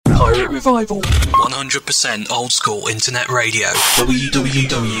Pirate Revival. 100% old school internet radio.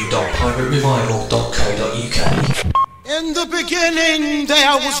 www.piraterevival.co.uk. In the beginning,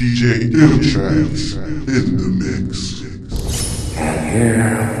 there was DJ M-TRAXXX in the mix. And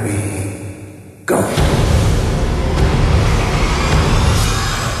here we go.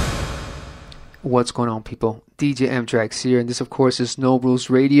 What's going on, people? DJ M-TRAXXX here, and this, of course, is No Rules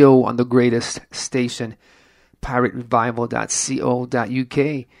Radio on the greatest station,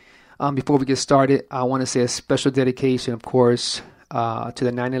 piraterevival.co.uk. Before we get started, I want to say a special dedication, of course, to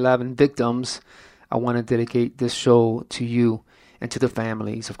the 9/11 victims. I want to dedicate this show to you and to the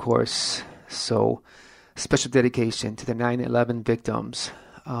families, of course. So, special dedication to the 9/11 victims,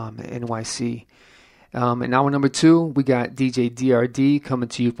 NYC. And hour number 2, we got DJ D.R.D coming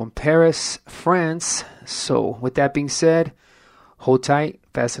to you from Paris, France. So, with that being said, hold tight,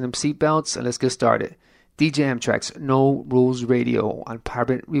 fasten them seatbelts, and let's get started. DJ M-TRAXXX, No Rules Radio on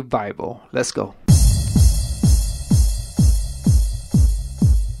Pirate Revival. Let's go.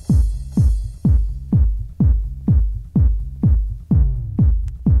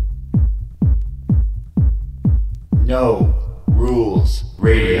 No Rules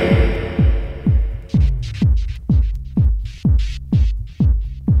Radio.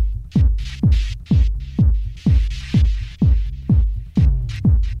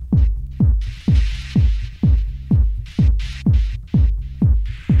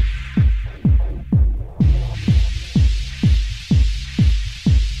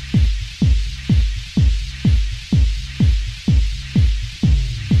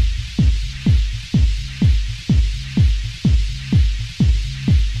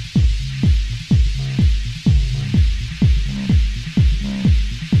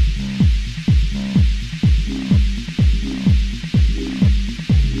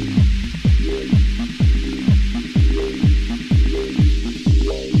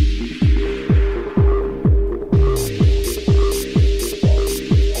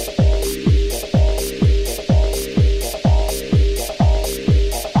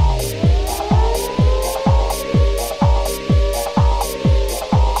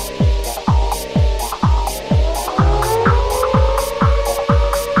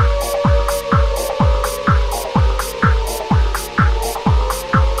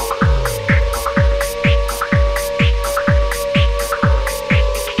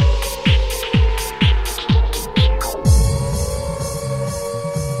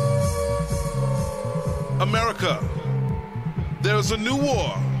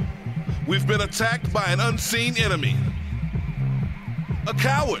 Attacked by an unseen enemy, a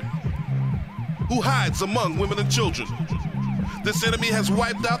coward who hides among women and children. This enemy has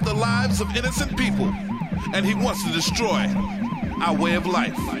wiped out the lives of innocent people, and he wants to destroy our way of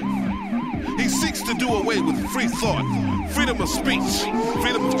life. He seeks to do away with free thought, freedom of speech,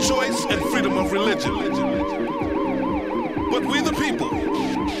 freedom of choice, and freedom of religion. But we, the people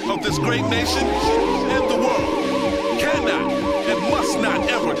of this great nation and the world, cannot and must not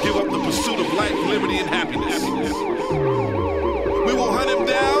ever give up the pursuit of life, liberty, and happiness. We will hunt him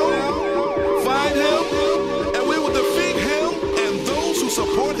down, find him, and we will defeat him and those who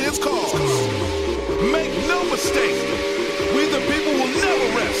support his cause. Make no mistake, we the people will never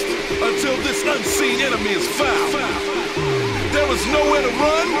rest until this unseen enemy is found. There is nowhere to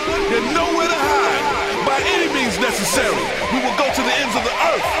run and nowhere to hide. By any means necessary, we will go to the ends of the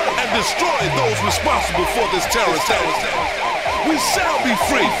earth and destroy those responsible for this terrorist act. We shall be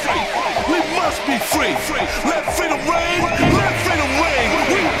free. We must be free. Let freedom reign. Let freedom reign.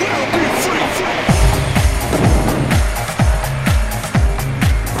 We will be free.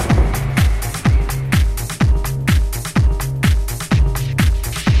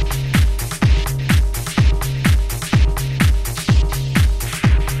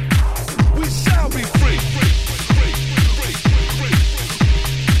 We shall be free.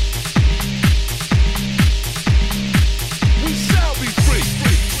 We shall be free.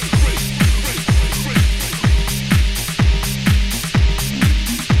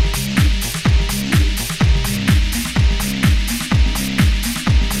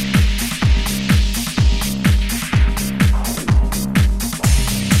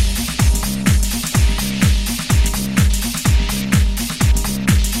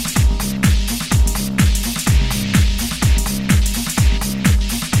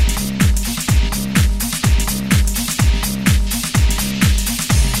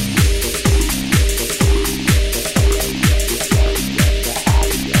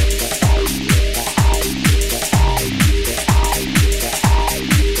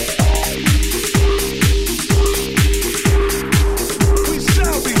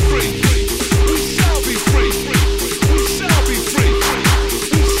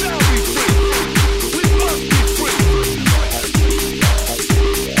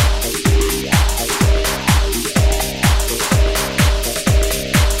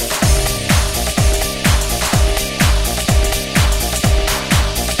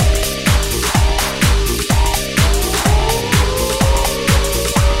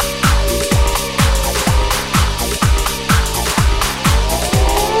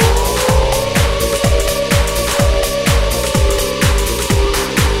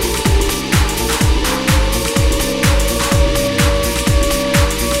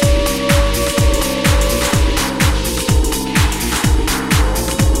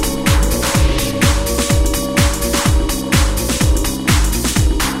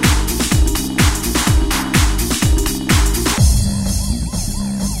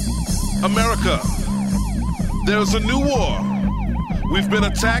 America, there's a new war. We've been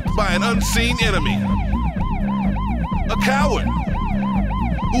attacked by an unseen enemy. A coward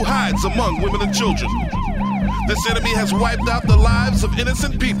who hides among women and children. This enemy has wiped out the lives of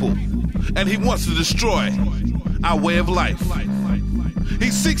innocent people, and he wants to destroy our way of life.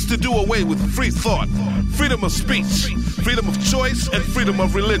 He seeks to do away with free thought, freedom of speech, freedom of choice, and freedom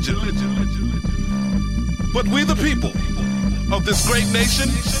of religion. But we the people of this great nation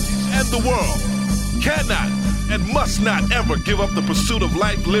and the world cannot and must not ever give up the pursuit of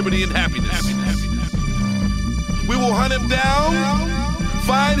life, liberty, and happiness. We will hunt him down,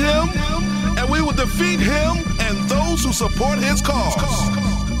 find him, and we will defeat him and those who support his cause.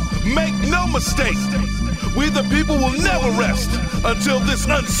 Make no mistake, we the people will never rest until this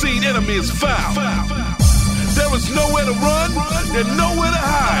unseen enemy is found. There is nowhere to run and nowhere to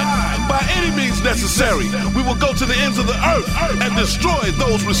hide. By any means necessary, we will go to the ends of the earth and destroy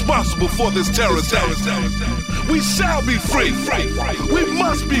those responsible for this terrorist act. We shall be free. We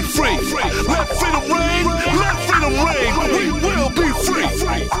must be free. Let freedom reign. Let freedom reign. We will be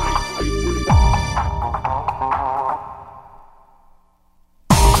free.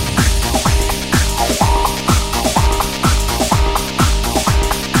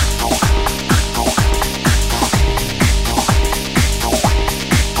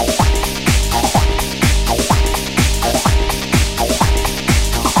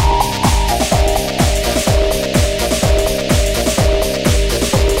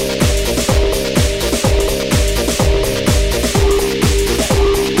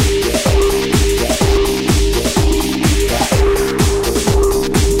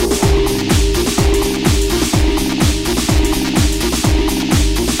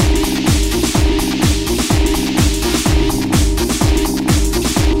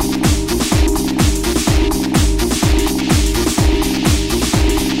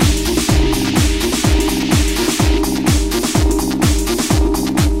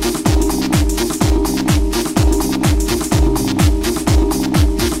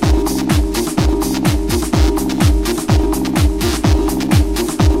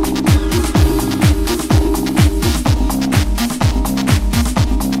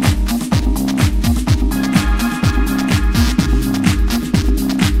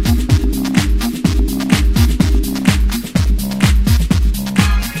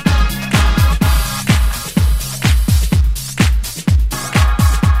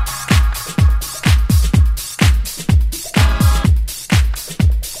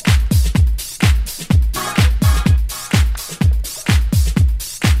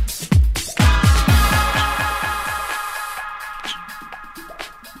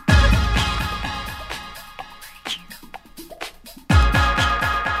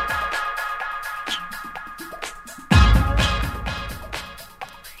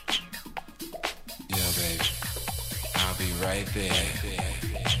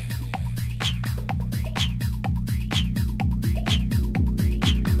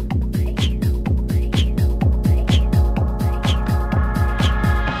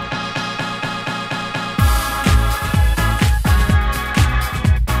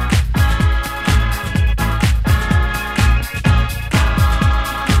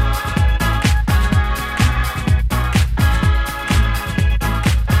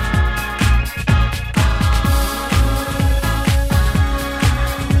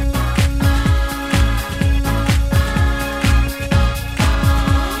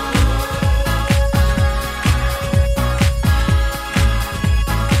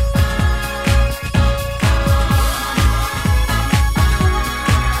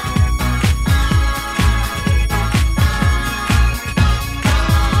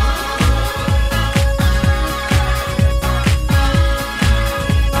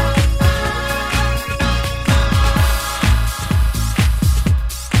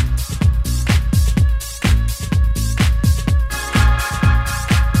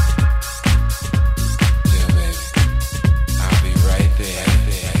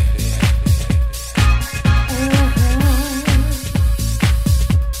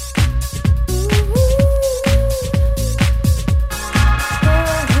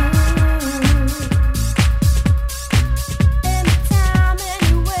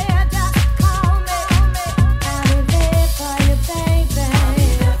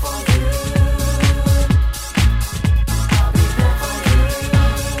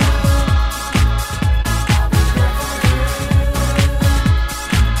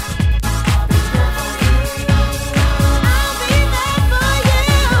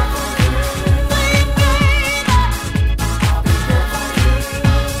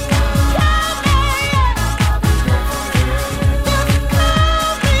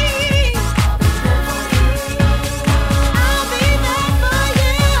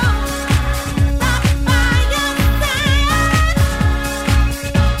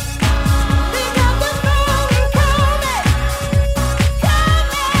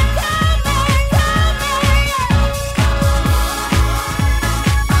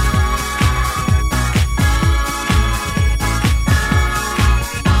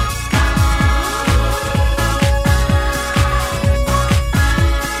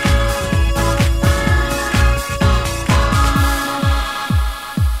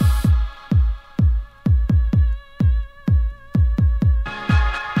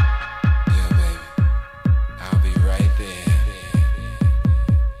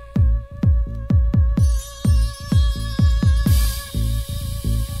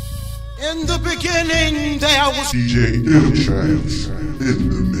 beginning there was DJ M-TRAXXX in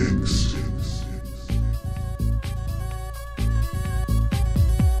the mix.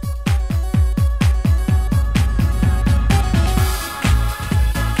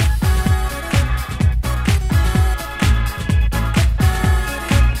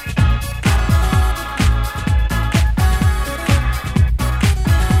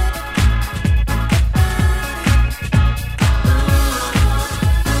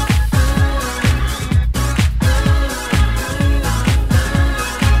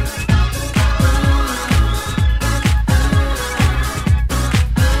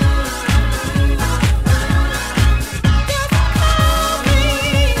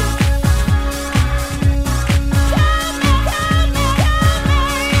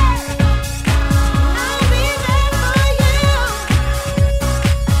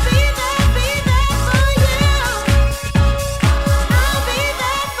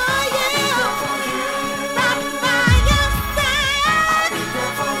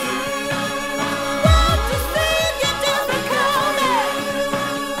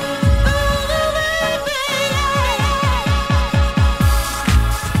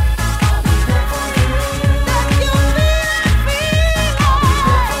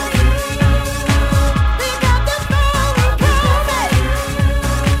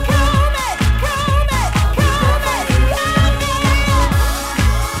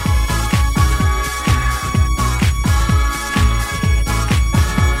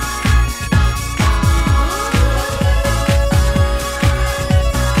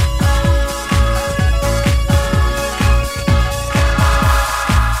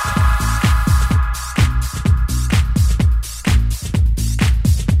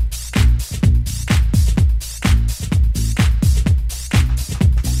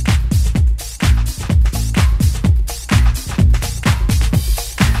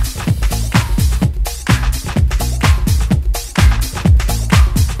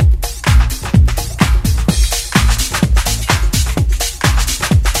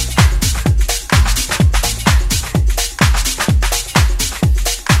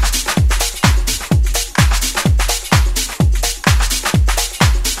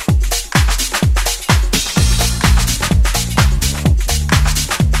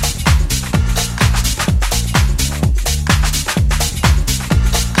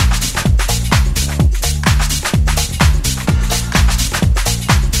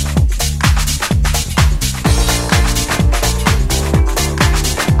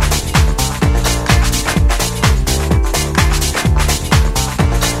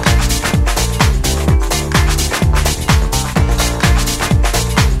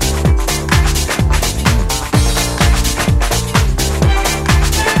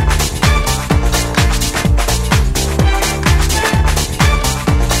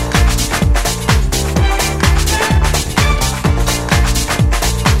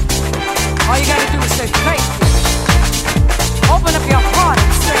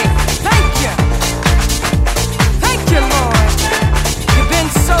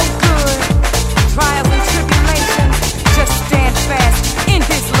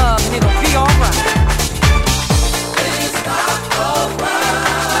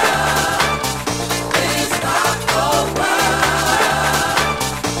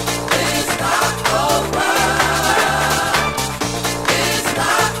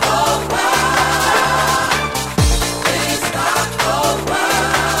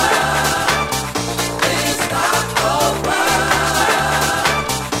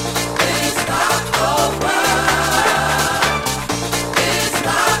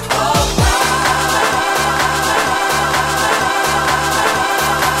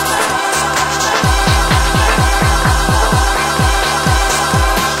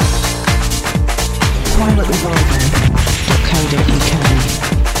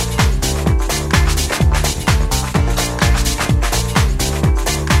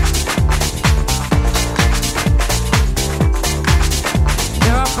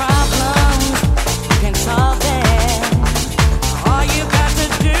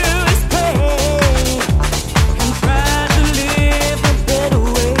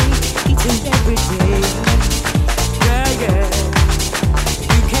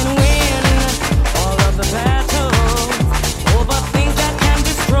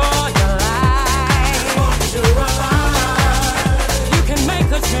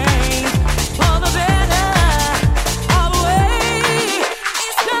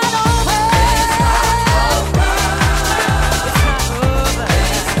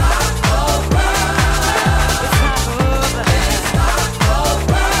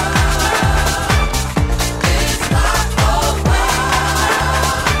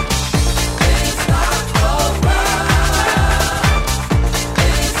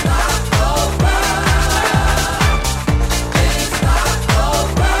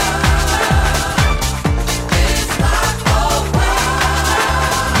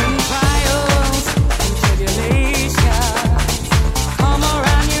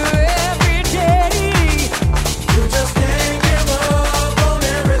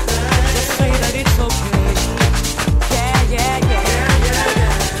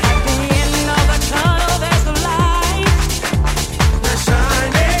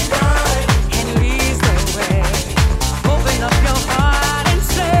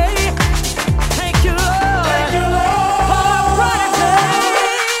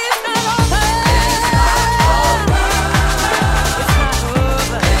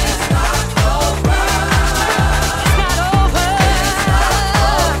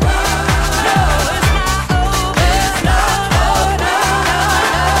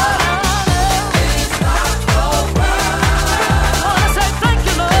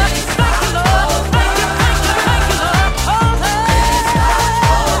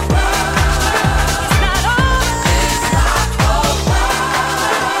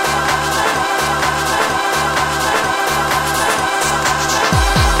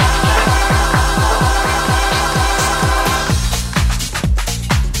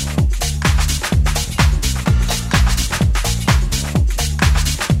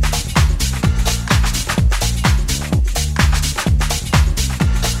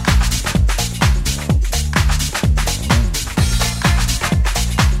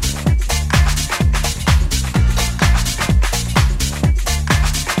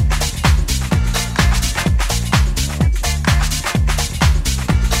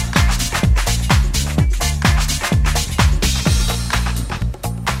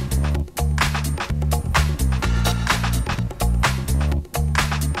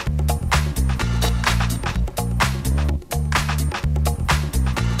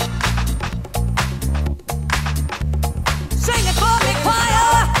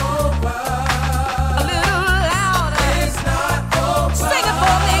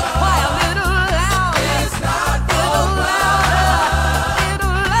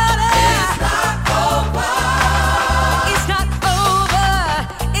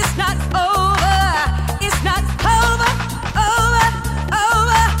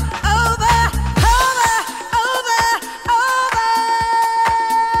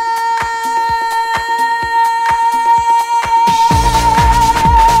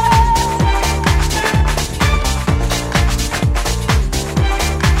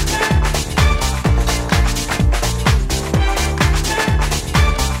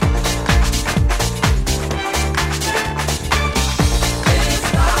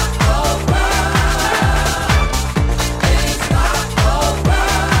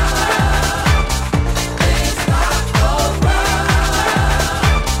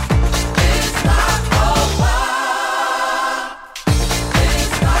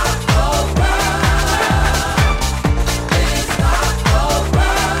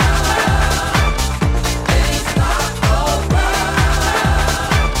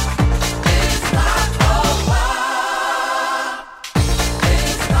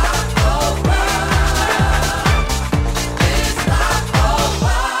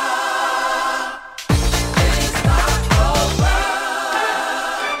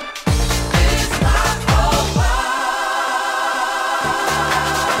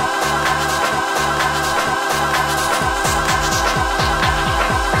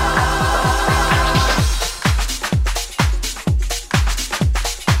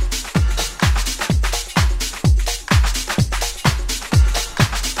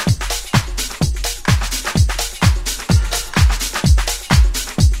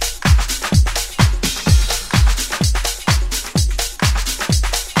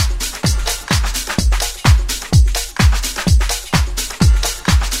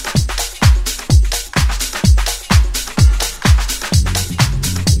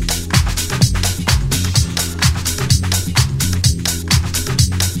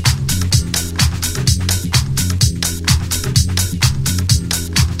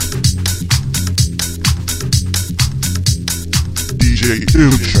 DJ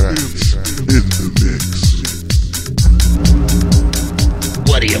M-TRAXXX in the mix.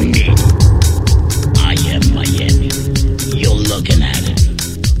 What do you mean? I am Miami. You're looking at it.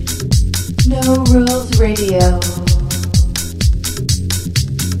 No Rules Radio.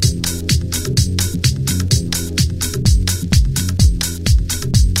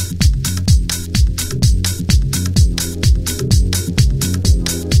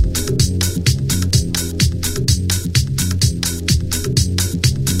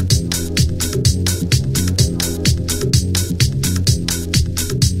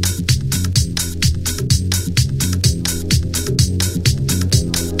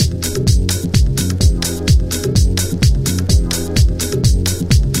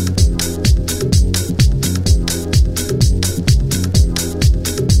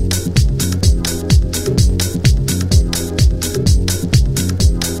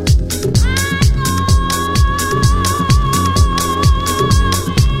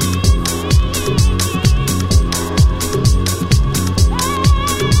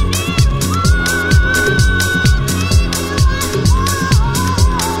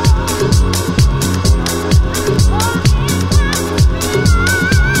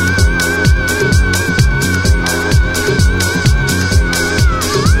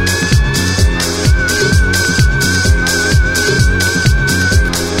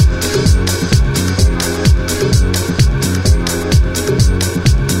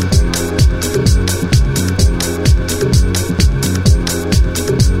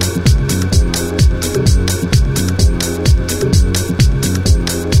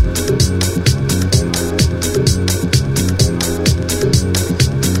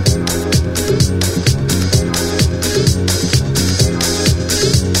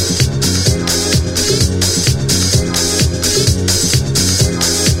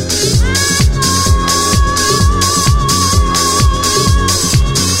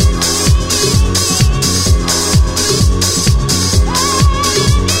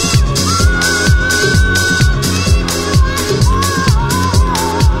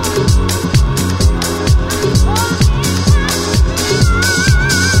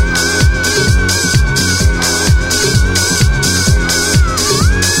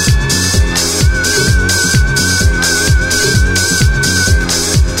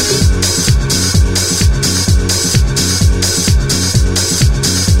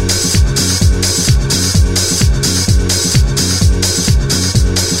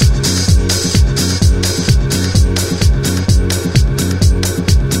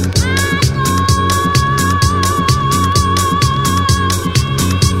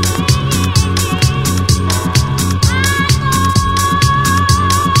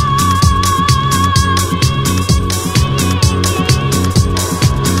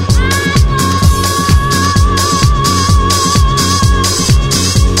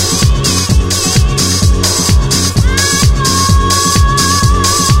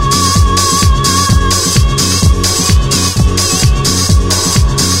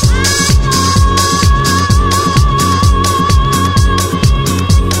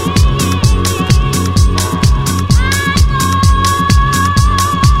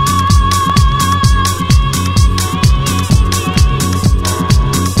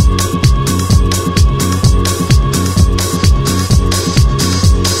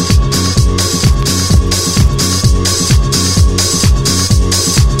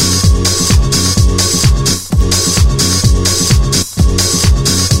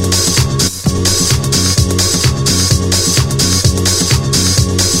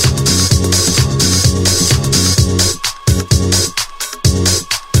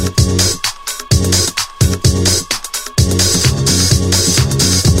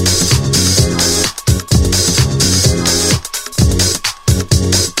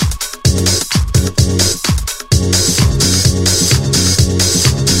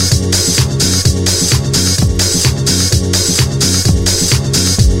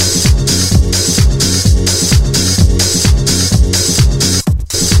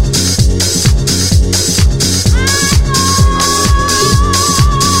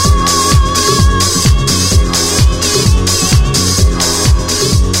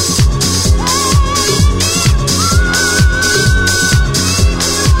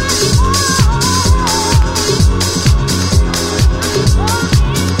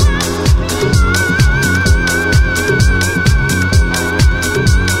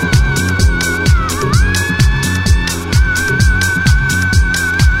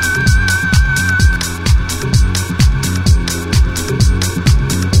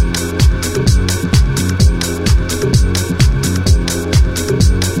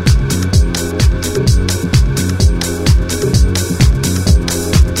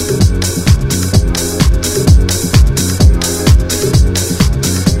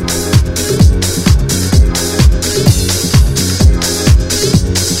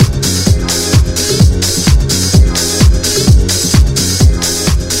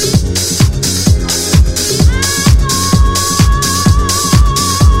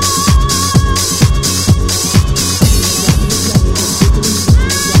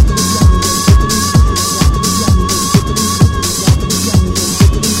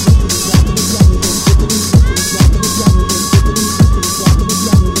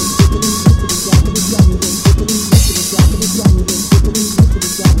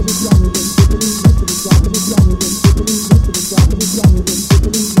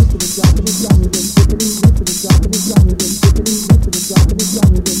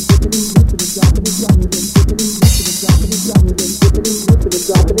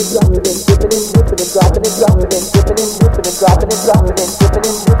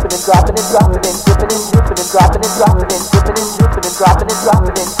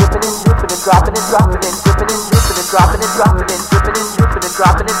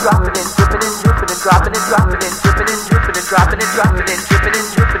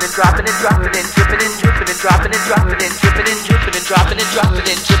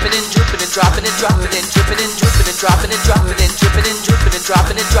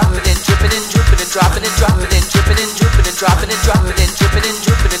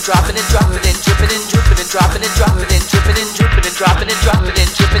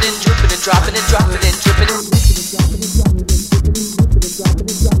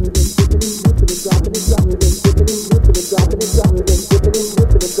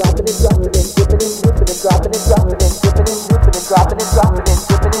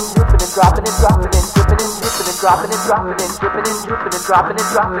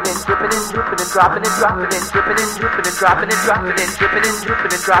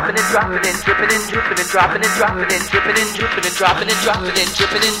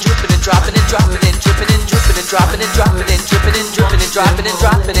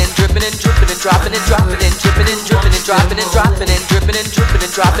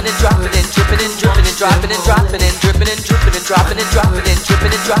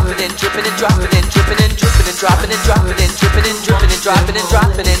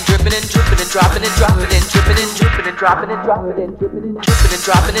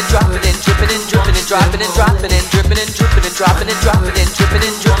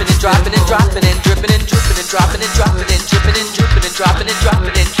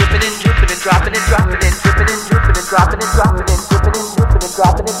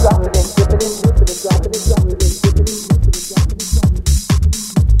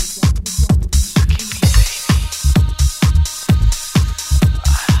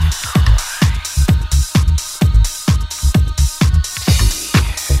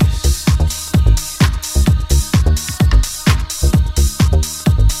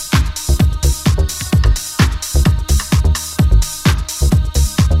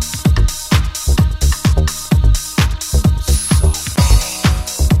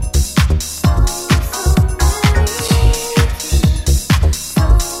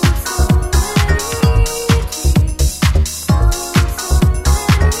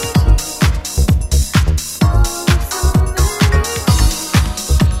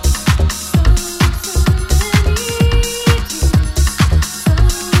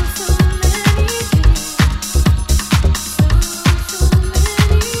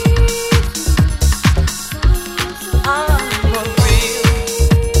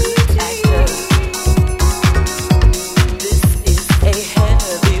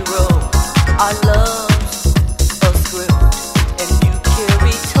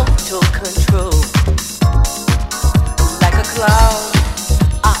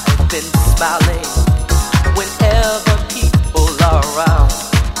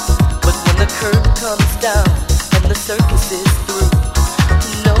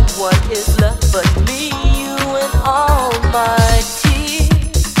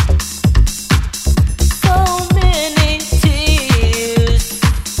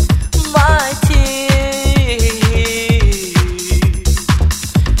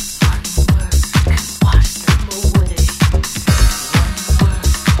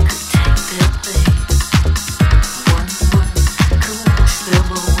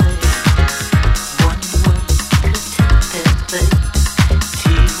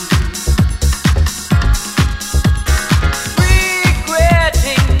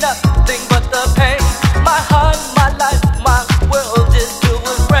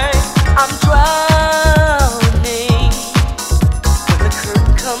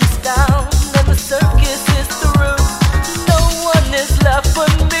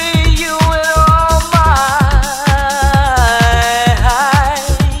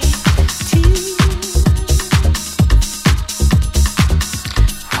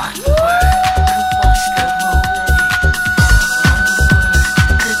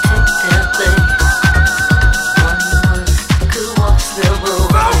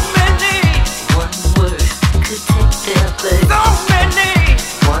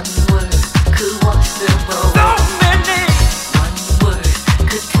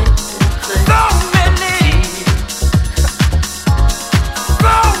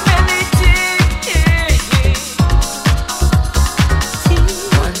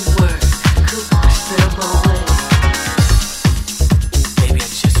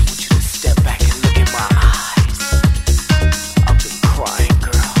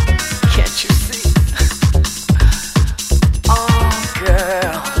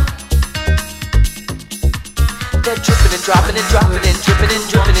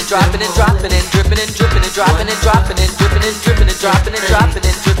 dropping and dropping and dripping and dripping and dropping and dropping and dripping and dripping and dropping and dropping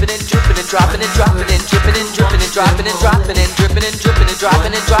and dripping and dripping and dropping and dropping and dripping and dripping and dropping and dropping and dripping and dripping and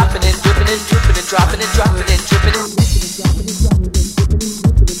dropping and dropping and dripping and dripping and dropping and dropping and dripping and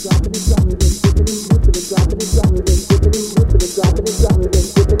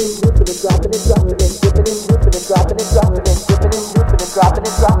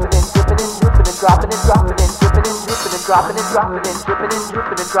dropping and dropping and dripping and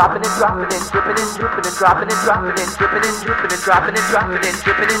dripping and dropping and dropping and dripping and dripping and dropping and dropping and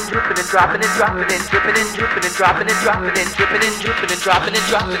dripping and dripping and dropping and dropping and dripping and dripping and dropping and dropping and dripping and dripping and dropping and dropping and dripping and dripping and dropping and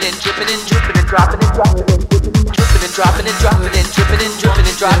dropping and dripping and dripping and dropping and dropping and dripping and dropping and dropping and dripping and dripping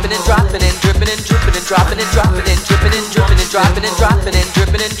and dropping and dropping and dripping and dripping and dropping and dropping and dripping and dripping and dropping and dropping and dripping and dripping and dropping and dropping and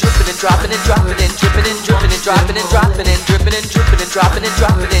dripping and dripping and dropping and dropping and dripping and dripping and dropping and dropping and dripping and dripping and dropping and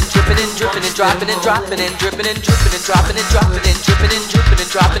dropping and dripping and dripping and dropping and dropping and dripping and dripping and dropping and dropping and dripping and dripping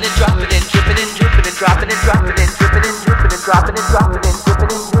and dropping and dropping and dripping and dripping and dropping and dropping and dripping and dripping and dropping and dropping and dripping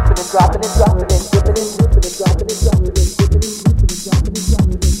and dripping and dropping and dropping and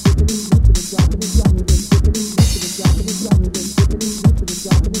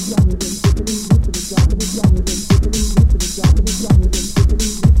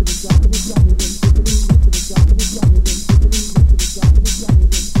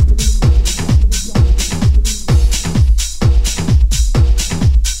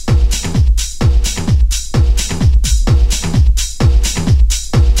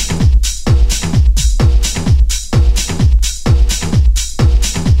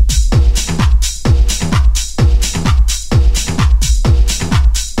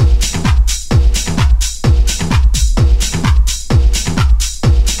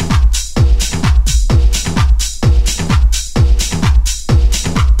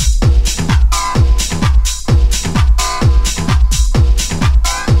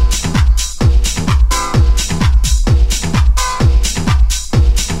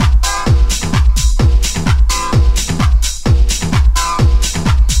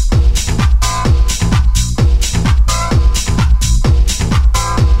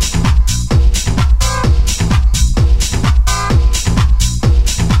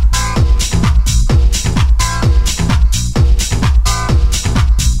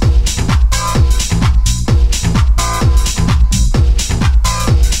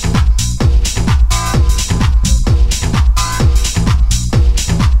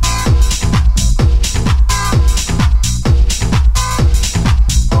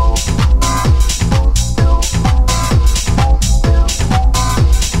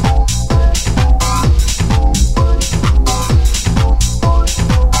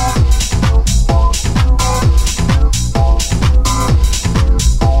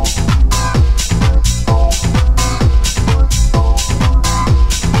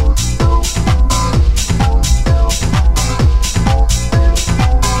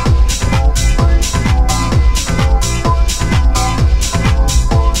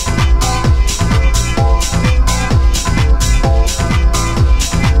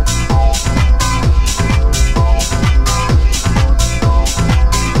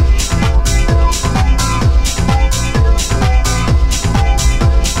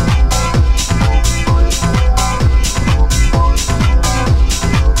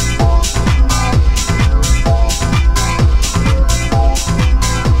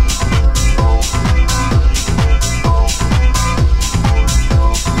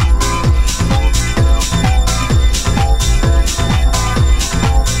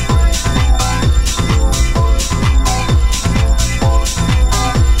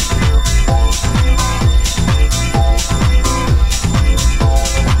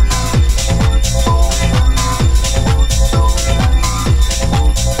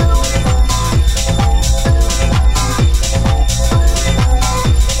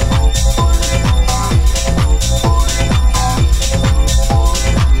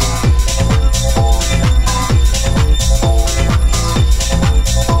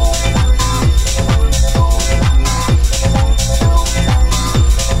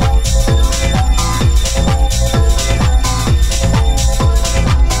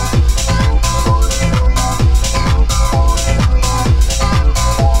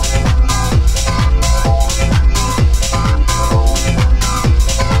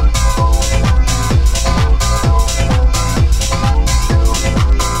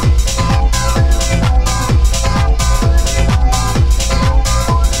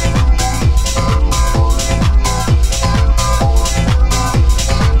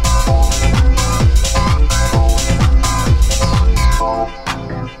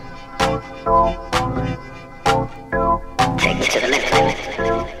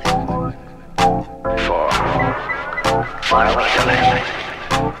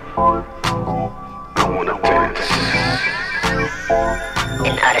In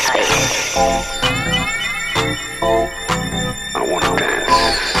outer space, I wanna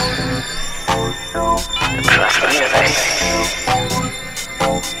dance across the universe,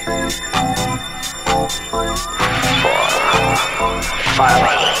 far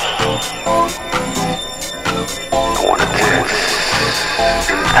away. I wanna dance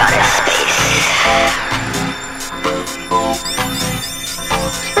in outer space.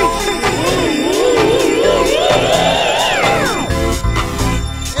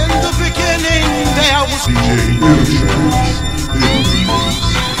 DJ M-TRAXXX in the mix.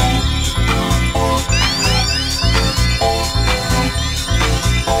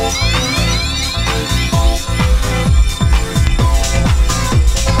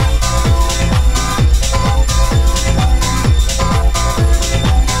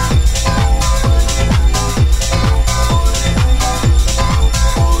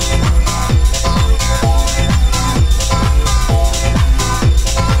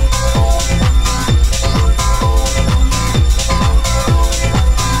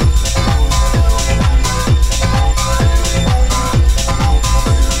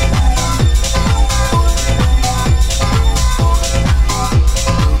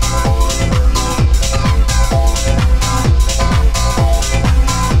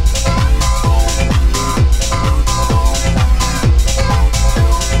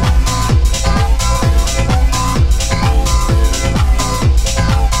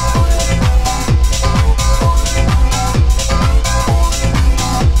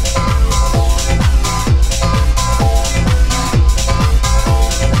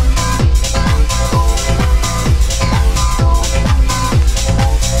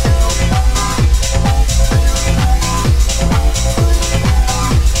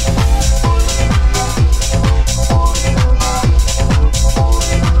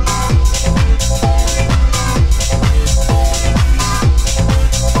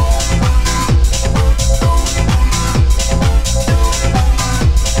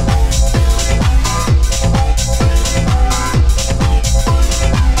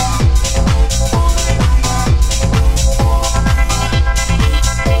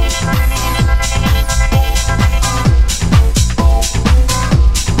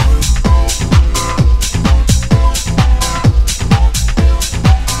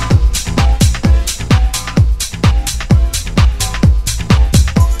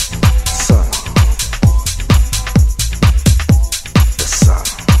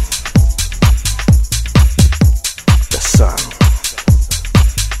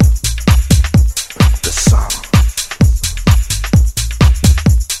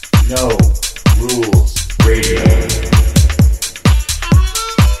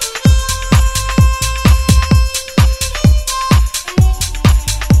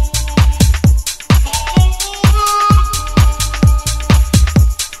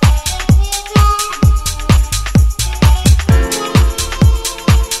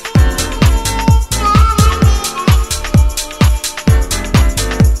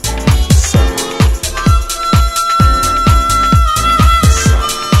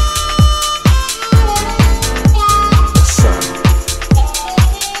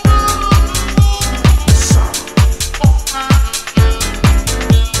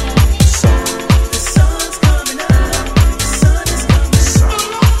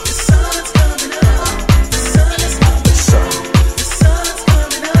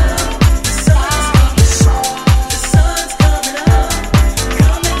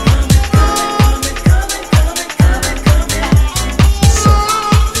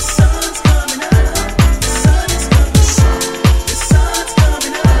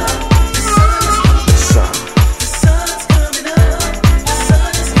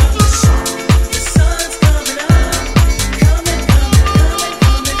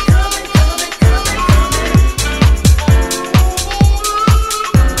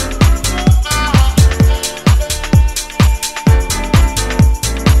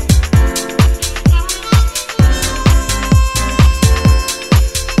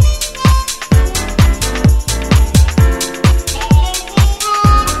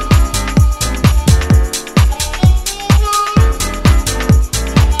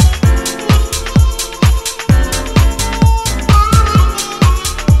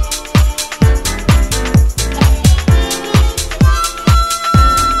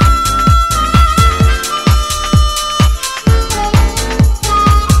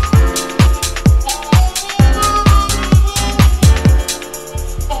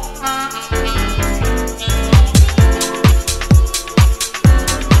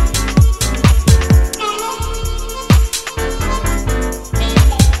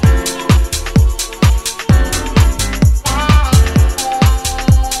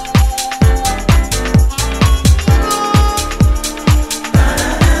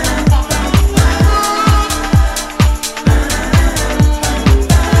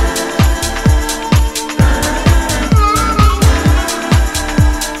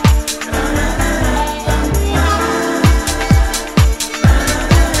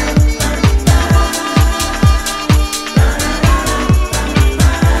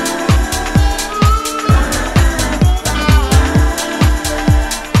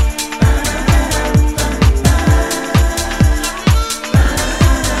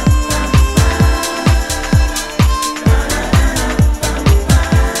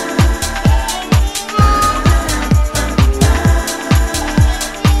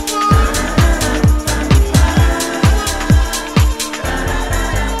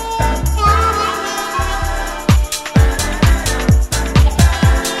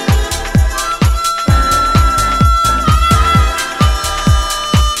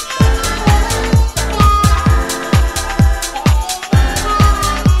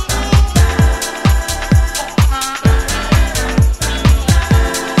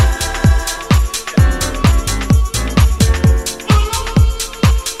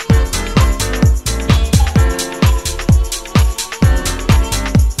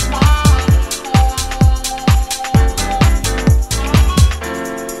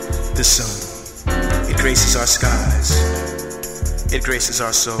 The sun, it graces our skies, it graces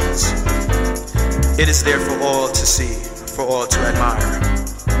our souls. It is there for all to see, for all to admire.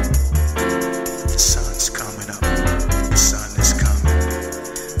 The sun's coming up, the sun is coming,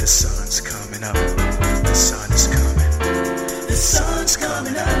 the sun's coming up, the sun is coming, the sun's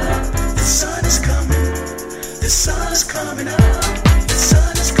coming up, the sun is coming, the sun's coming up, the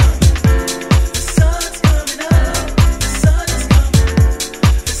sun is coming.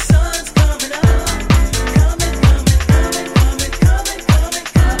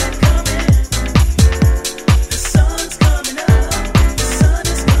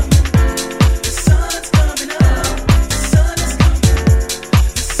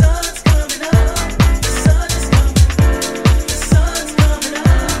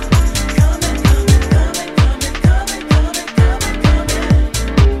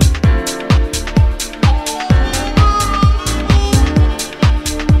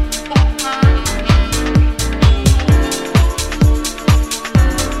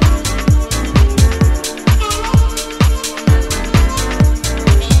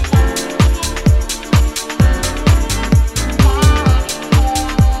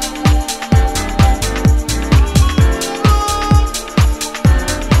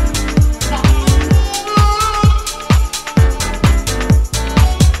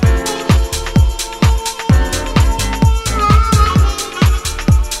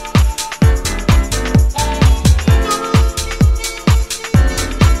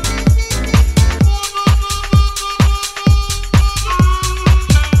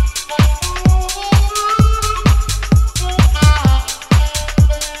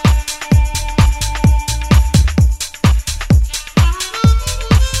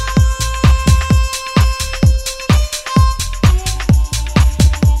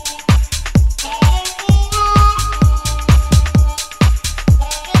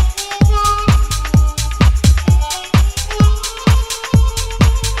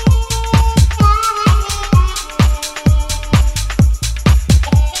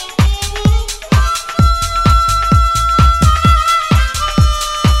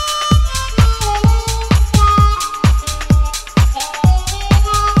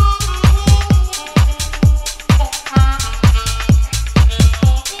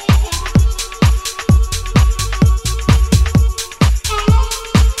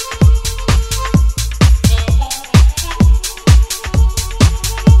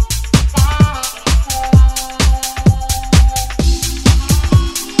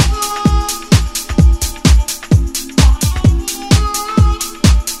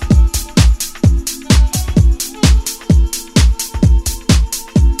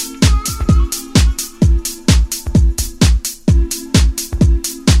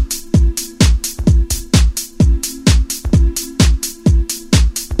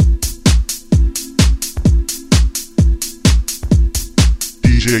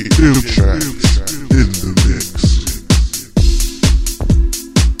 DJ M-TRAXXX in the mix.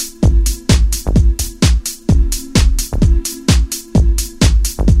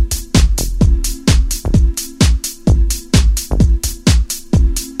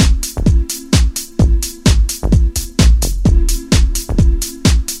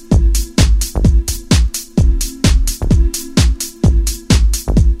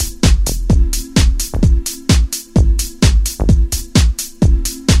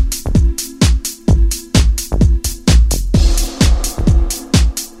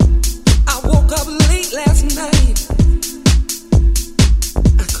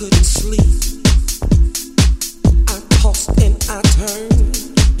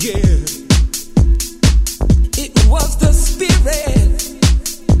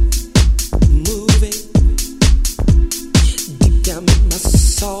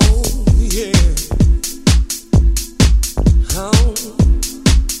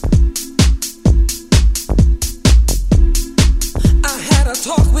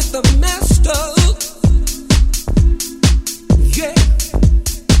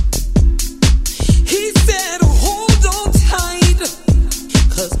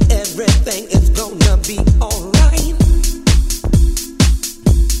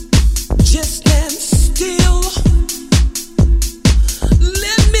 Just stand still.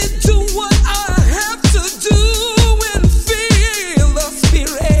 Let me do what I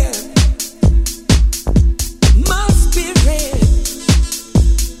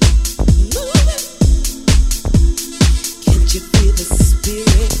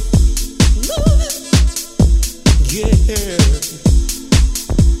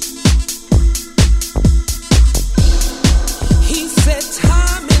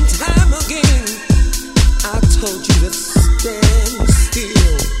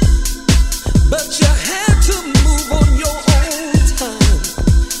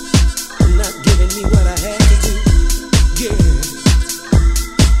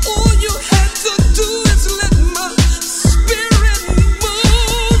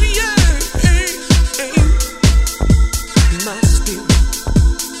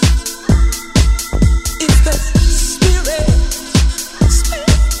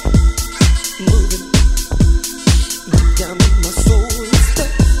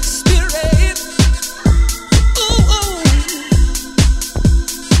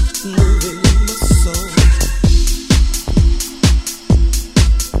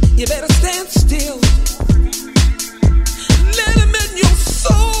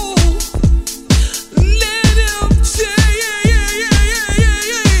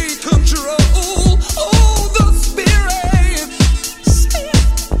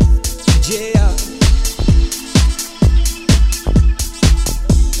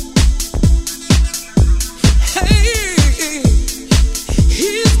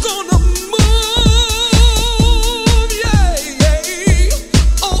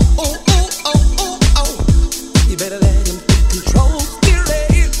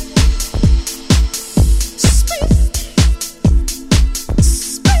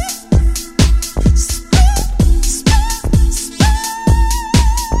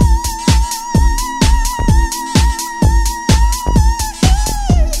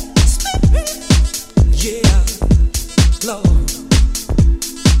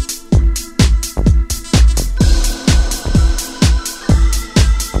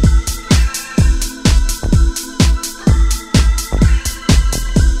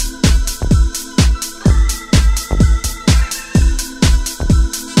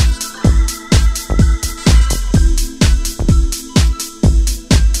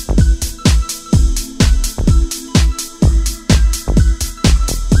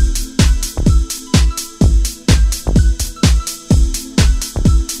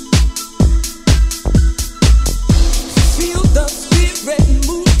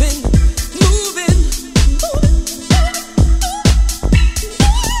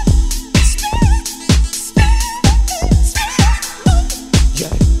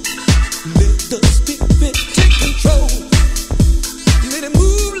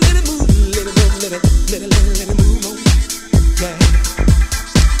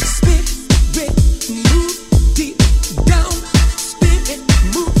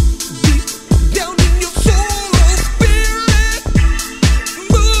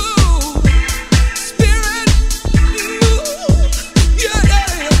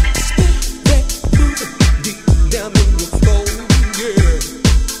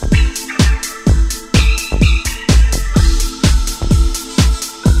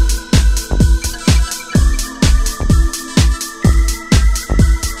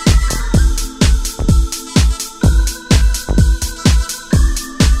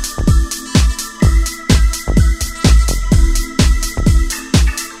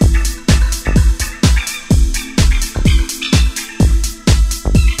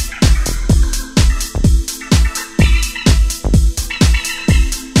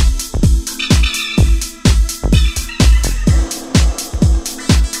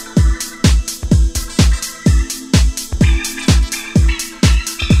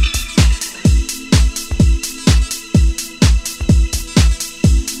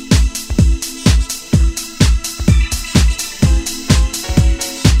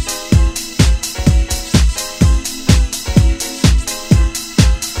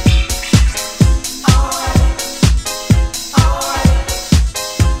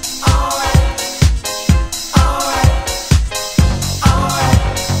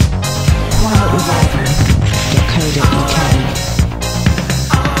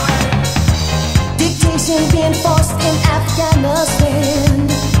Education being forced in Afghanistan.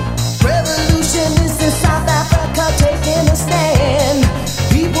 Revolution is in South Africa taking a stand.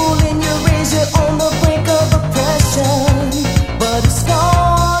 People in Eurasia on the brink of oppression. But it's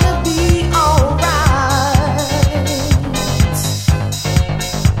gonna be alright.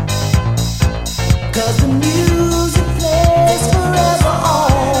 'Cause the music plays forever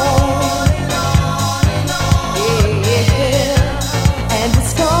on. Yeah. And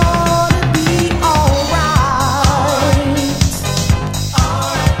it's gonna be alright.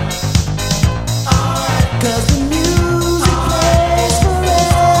 'Cause the music plays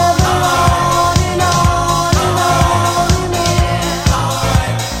forever on and on and on and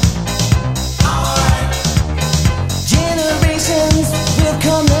generations will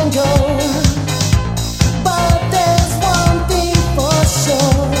come and go, but there's one thing for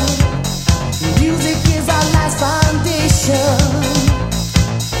sure. Music is our last foundation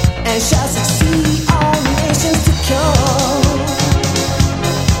and shall succeed all nations to come.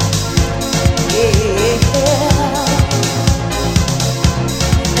 Yeah.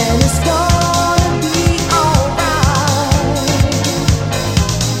 And it's gonna be alright.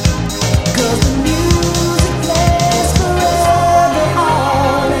 'Cause the music plays forever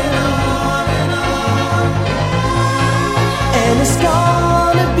on. And it's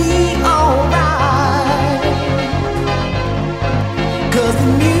gonna be alright. 'Cause the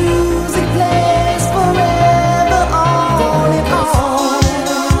music plays forever on and on.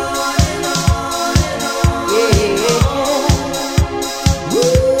 Yeah. Woo.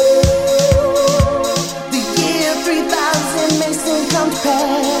 The year 3000 may soon come to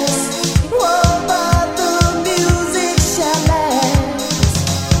pass. Oh, but the music shall last.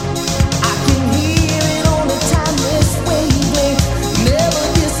 I can hear it on a timeless wavelength, never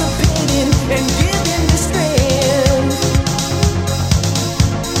dissipating and giving me strength.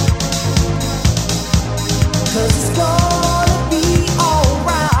 'Cause it's gonna be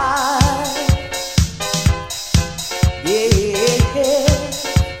alright. Yeah.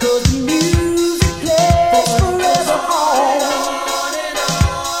 'Cause the music plays forever on.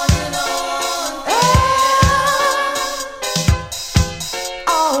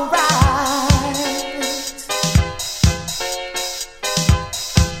 Alright.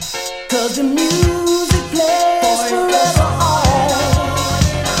 'Cause the music plays forever on.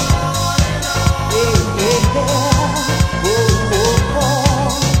 Yeah.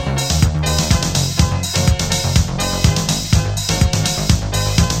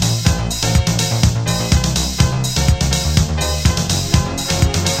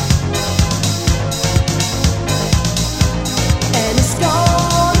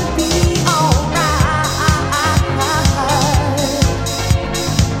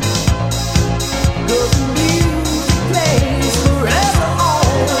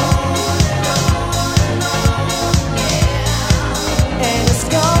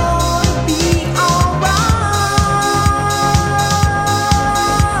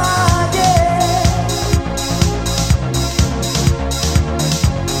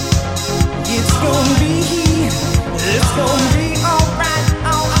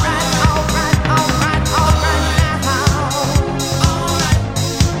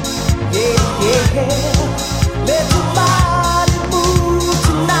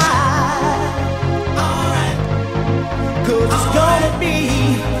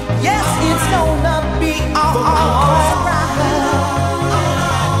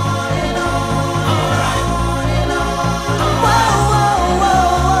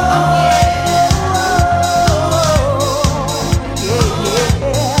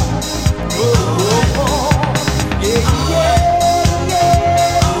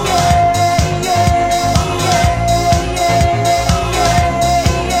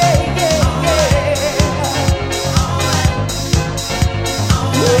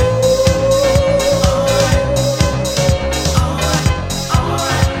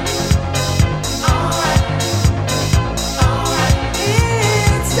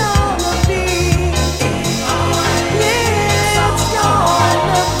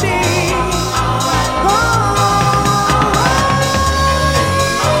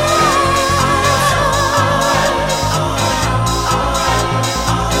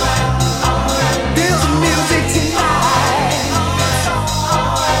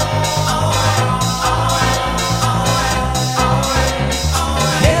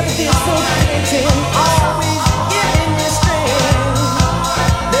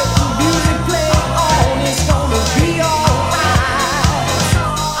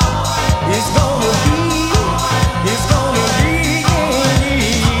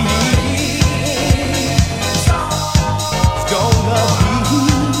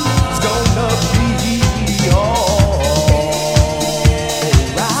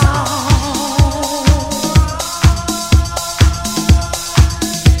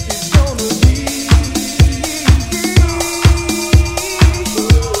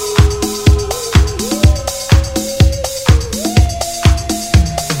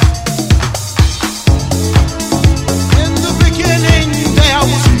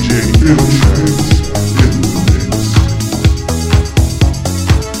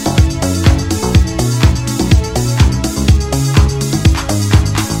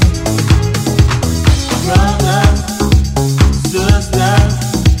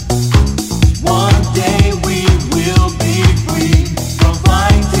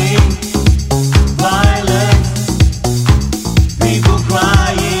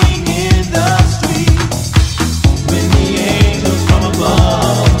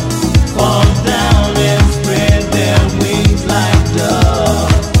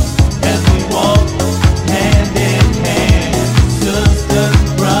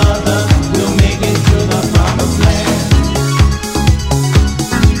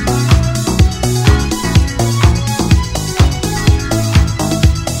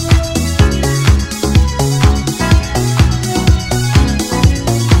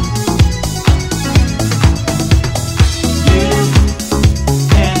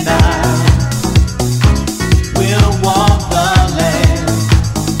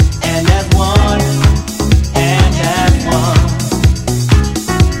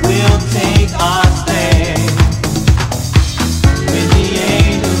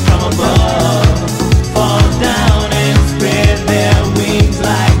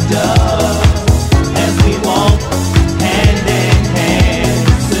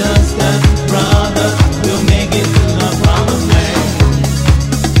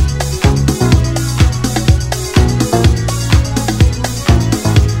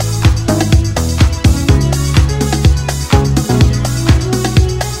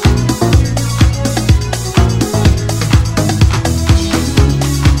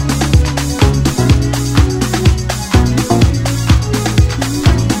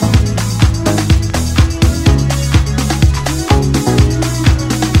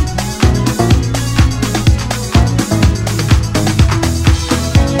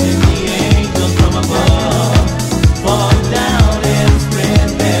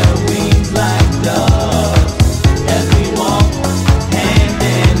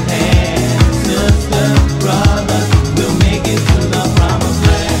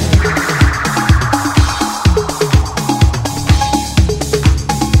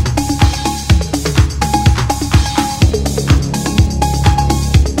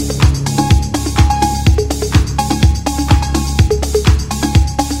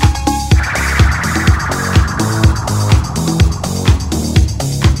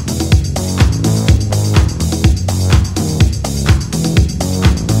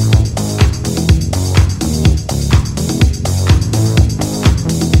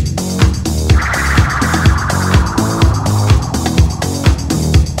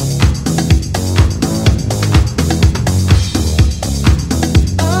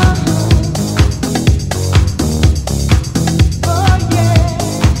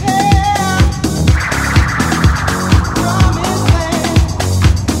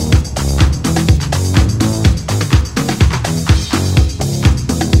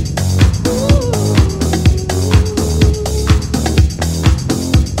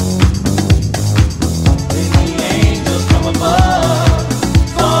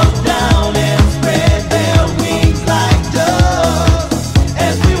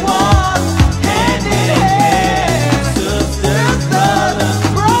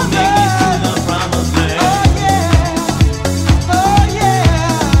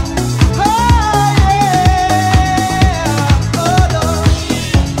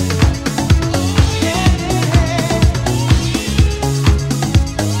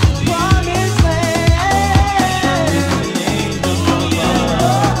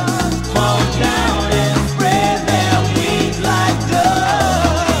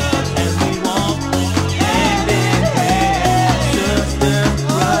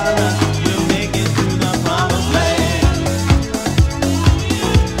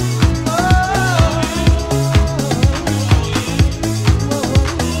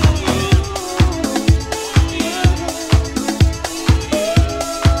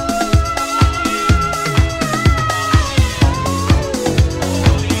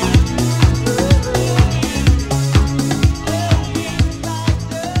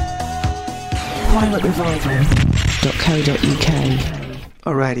 piraterevival.co.uk.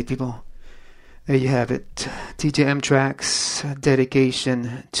 Alrighty, people. There you have it. DJ M-TRAXXX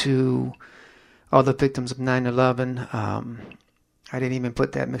dedication to all the victims of 9/11. I didn't even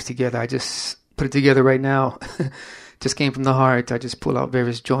put that mix together. I just put it together right now. Just came from the heart. I just pull out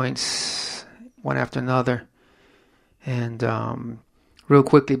various joints one after another. And real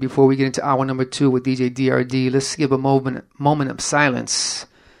quickly, before we get into hour number 2 with DJ D.R.D, let's give a moment of silence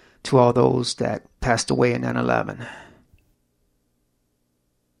to all those that passed away in 9/11.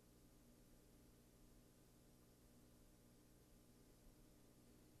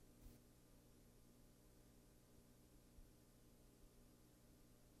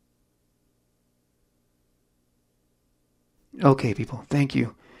 Okay, people, thank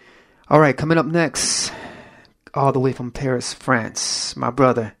you. All right, coming up next, all the way from Paris, France, my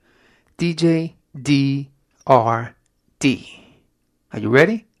brother, DJ D.R.D. Are you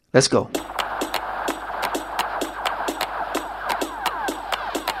ready? Let's go.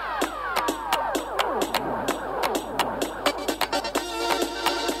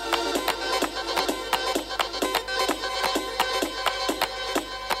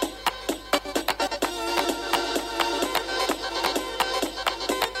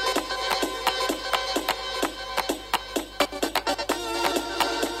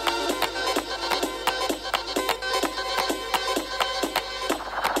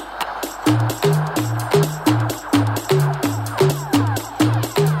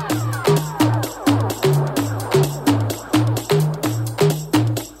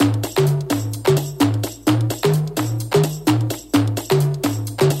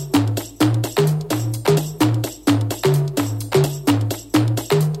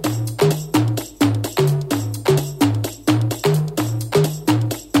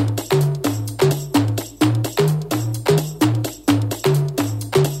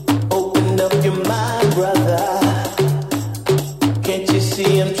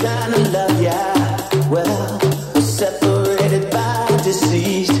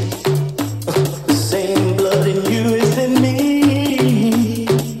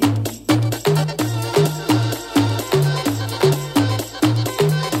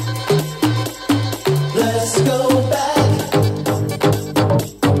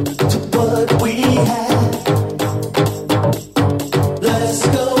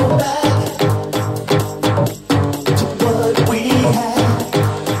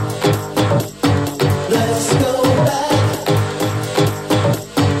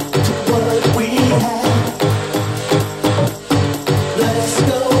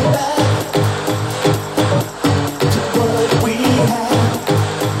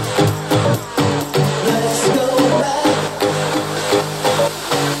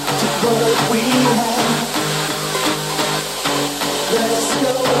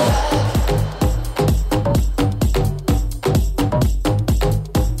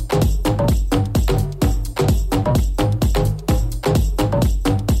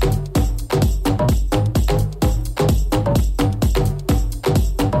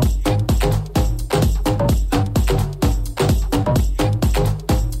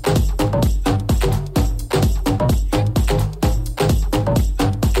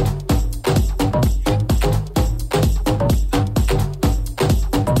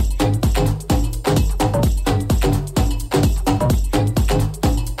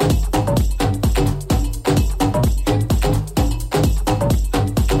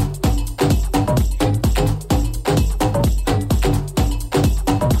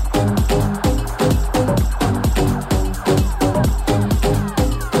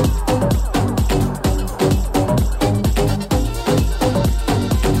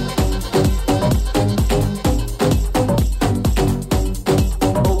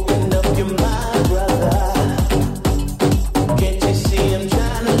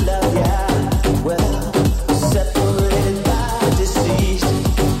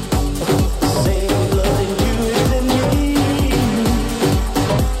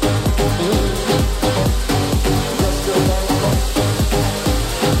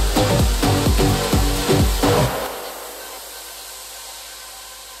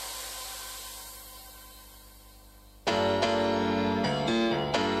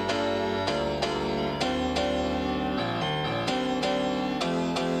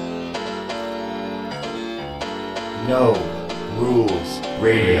 No Rules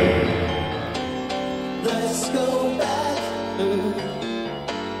Radio. Let's go back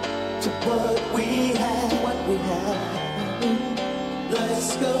to what we had,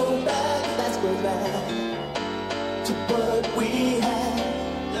 Let's go back to what we had.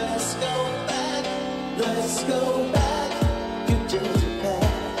 Let's go back, future to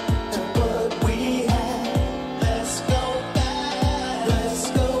past, to what we had.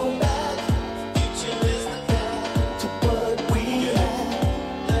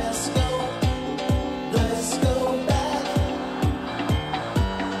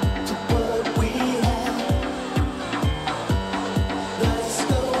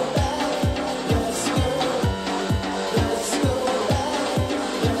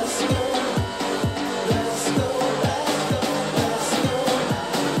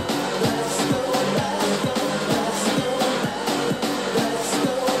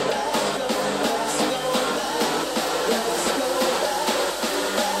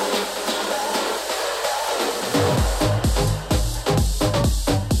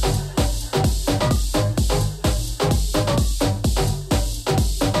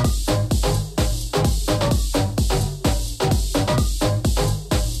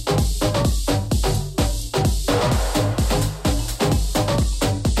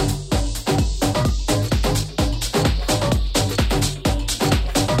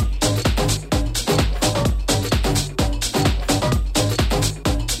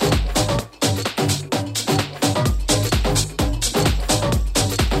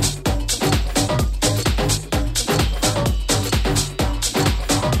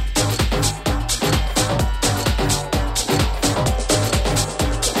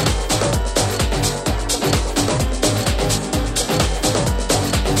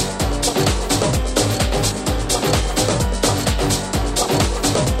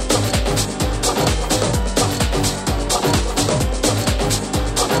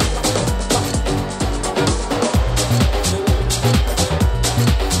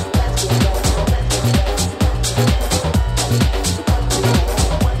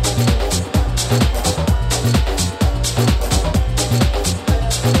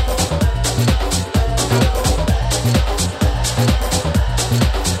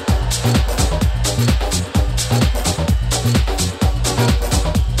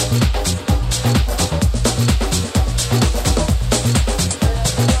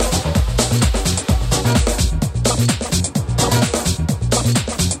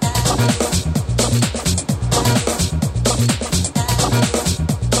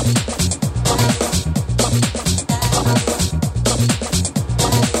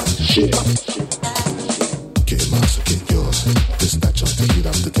 Shit. Get mine, so get yours. This that joint to heat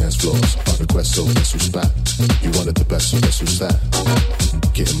up the dance floors. By request, so guess who's back? You wanted the best, so guess who's that?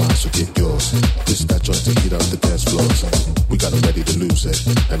 Get mine, so get yours. This that joint to heat up the dance floors. We got them ready to lose it,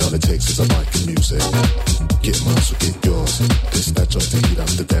 and all it takes is a mic and music. Get mine, so get yours. This that joint to heat up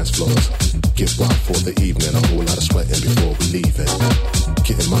the dance floors. Get wild for the evening, a whole lot of sweating before we leave it.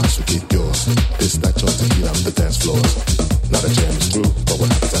 Get mine, so get yours. This that joint to heat up the dance floors. Now the jam is through, but what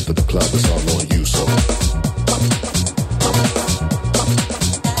happens after the club is all on you, so.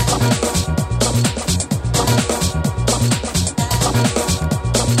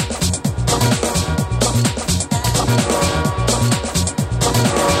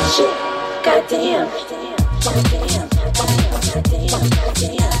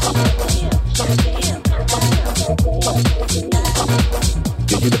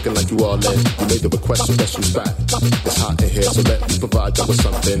 You looking like you all in. You made the request, so guess who's back? It's hot in here, so let me provide you with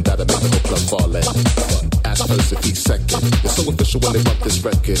something that'll make the whole club fall in. Ask first if he's second. It's so official when they bump this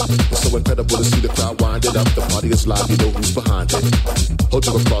record. It's so incredible to see the crowd wind it up. The party is live, you know who's behind it. Hold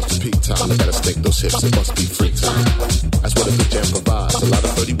you across the peak time. I gotta stake those hips, it must be free time. That's what a good jam provides. A lot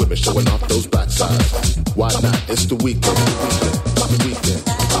of 30 women showing off those backsides. Why not? It's the weekend. The weekend.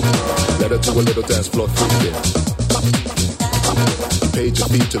 Let her do a little dance floor freaking. Paid your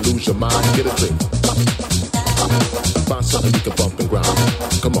fee to lose your mind, get a drink. Find something you can bump and grind.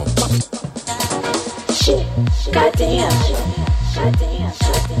 Come on. Shit, goddamn. Goddamn,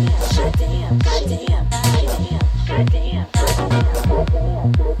 goddamn, goddamn, goddamn,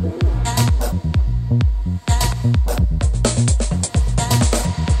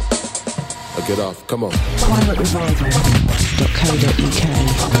 Get off, come on.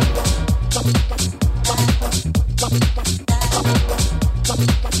 PrivateRevival.co.uk.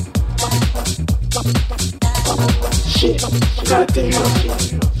 Shit, goddamn.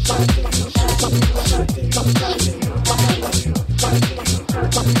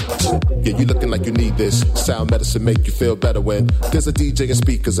 Yeah, you looking like you need this. Sound medicine make you feel better when there's a DJ and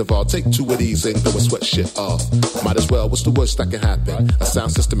speakers involved. Take two of these and go and sweat shit off. Might as well, what's the worst that can happen? A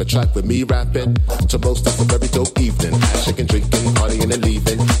sound system and track with me rapping to most of a very dope evening. Shaking, drinking, partying and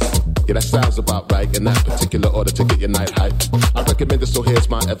leaving. Yeah, that sounds about right in that particular order to get your night hype. I recommend it, so here's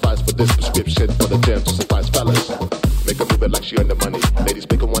my advice for this prescription for the jam to suffice, fellas. Make her move it like she earned the money. Ladies,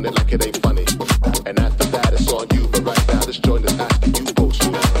 make her want it like it ain't funny. And after that, it's on you. But right now, this joint is asking you both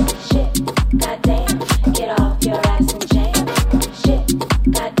to. Shit, goddamn, get off your ass and jam. Shit,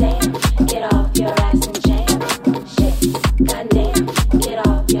 goddamn, get off your ass and jam. Shit, goddamn, get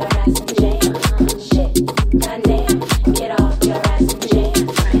off your ass and jam. Shit, goddamn, get off your ass and jam.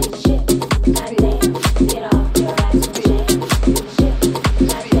 Shit, goddamn, get off your ass and jam. Shit,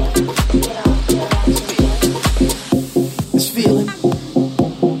 goddamn, get off your ass and jam. This feeling,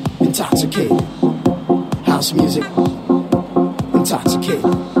 intoxicated. House music, intoxicated.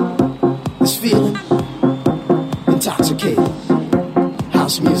 This feeling, intoxicated.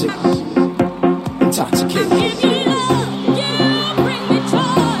 House music, intoxicated.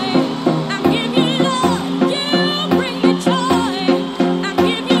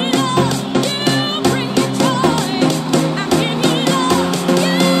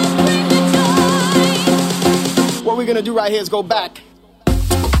 What we're gonna do right here is go back.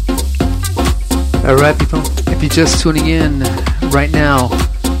 Alright, people, if you're just tuning in right now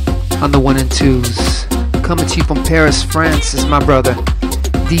on the 1 and 2s, coming to you from Paris, France, is my brother,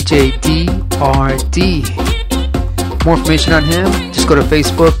 DJ D.R.D. More information on him, just go to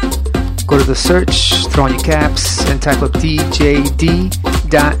Facebook, go to the search, throw on your caps, and type up DJD.R.D.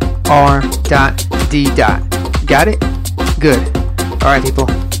 Got it? Good. Alright, people,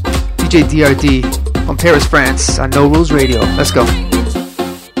 DJ D.R.D. from Paris, France, on No Rules Radio. Let's go.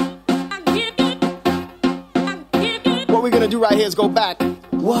 What we're gonna do right here is go back.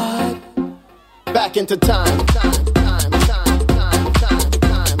 What? Back into time.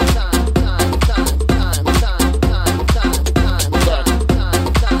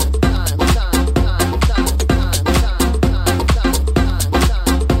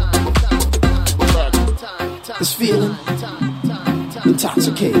 This feeling,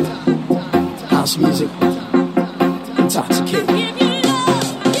 intoxicated. House music, intoxicated.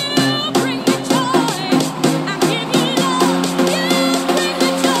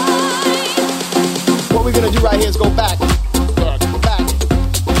 What we're gonna do right here is go back. Back.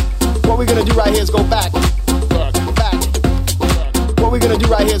 What we're gonna do right here is go back. Back. What we're gonna do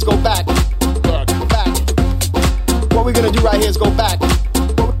right here is go back. Back. What we're gonna do right here is go back.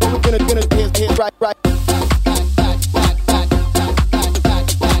 What we're gonna do is right.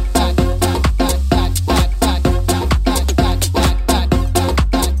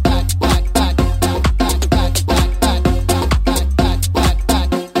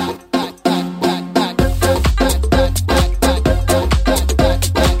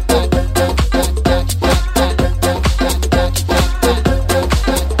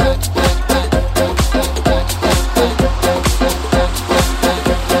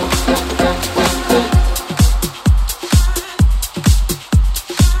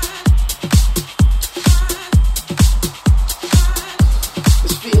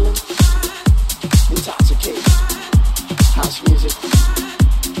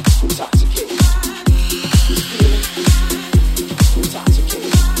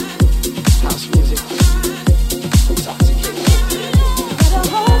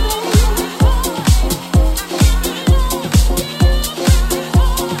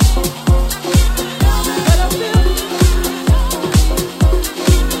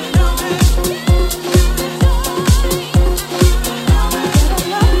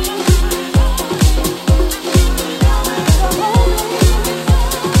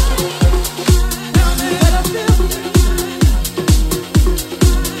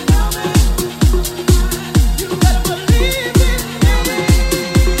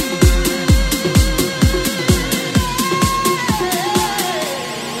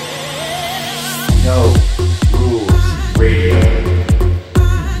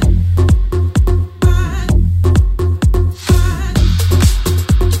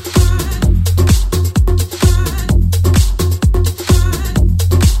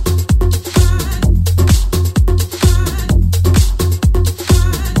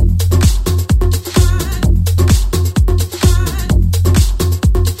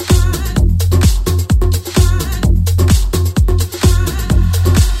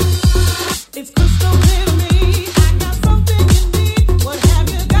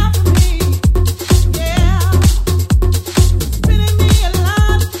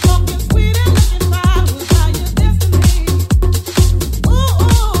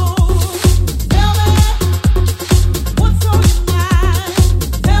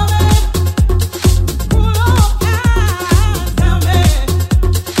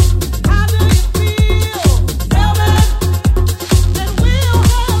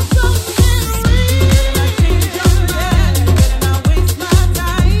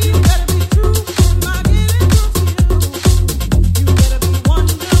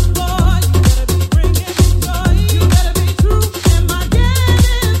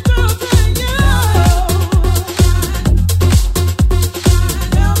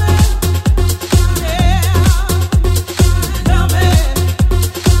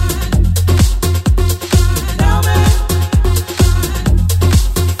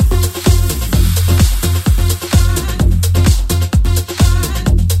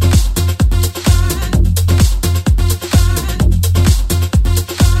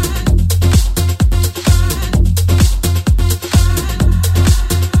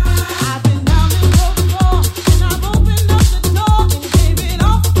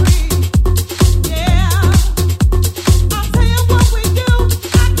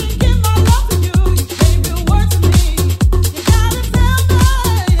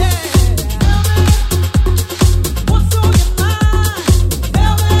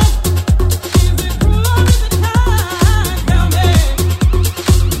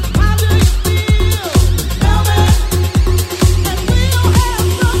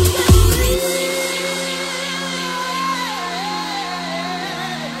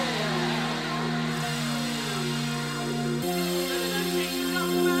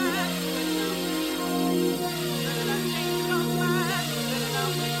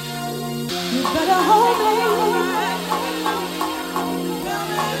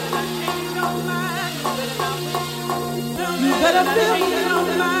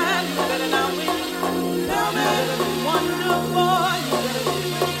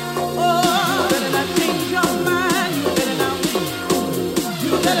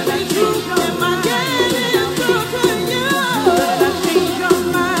 True.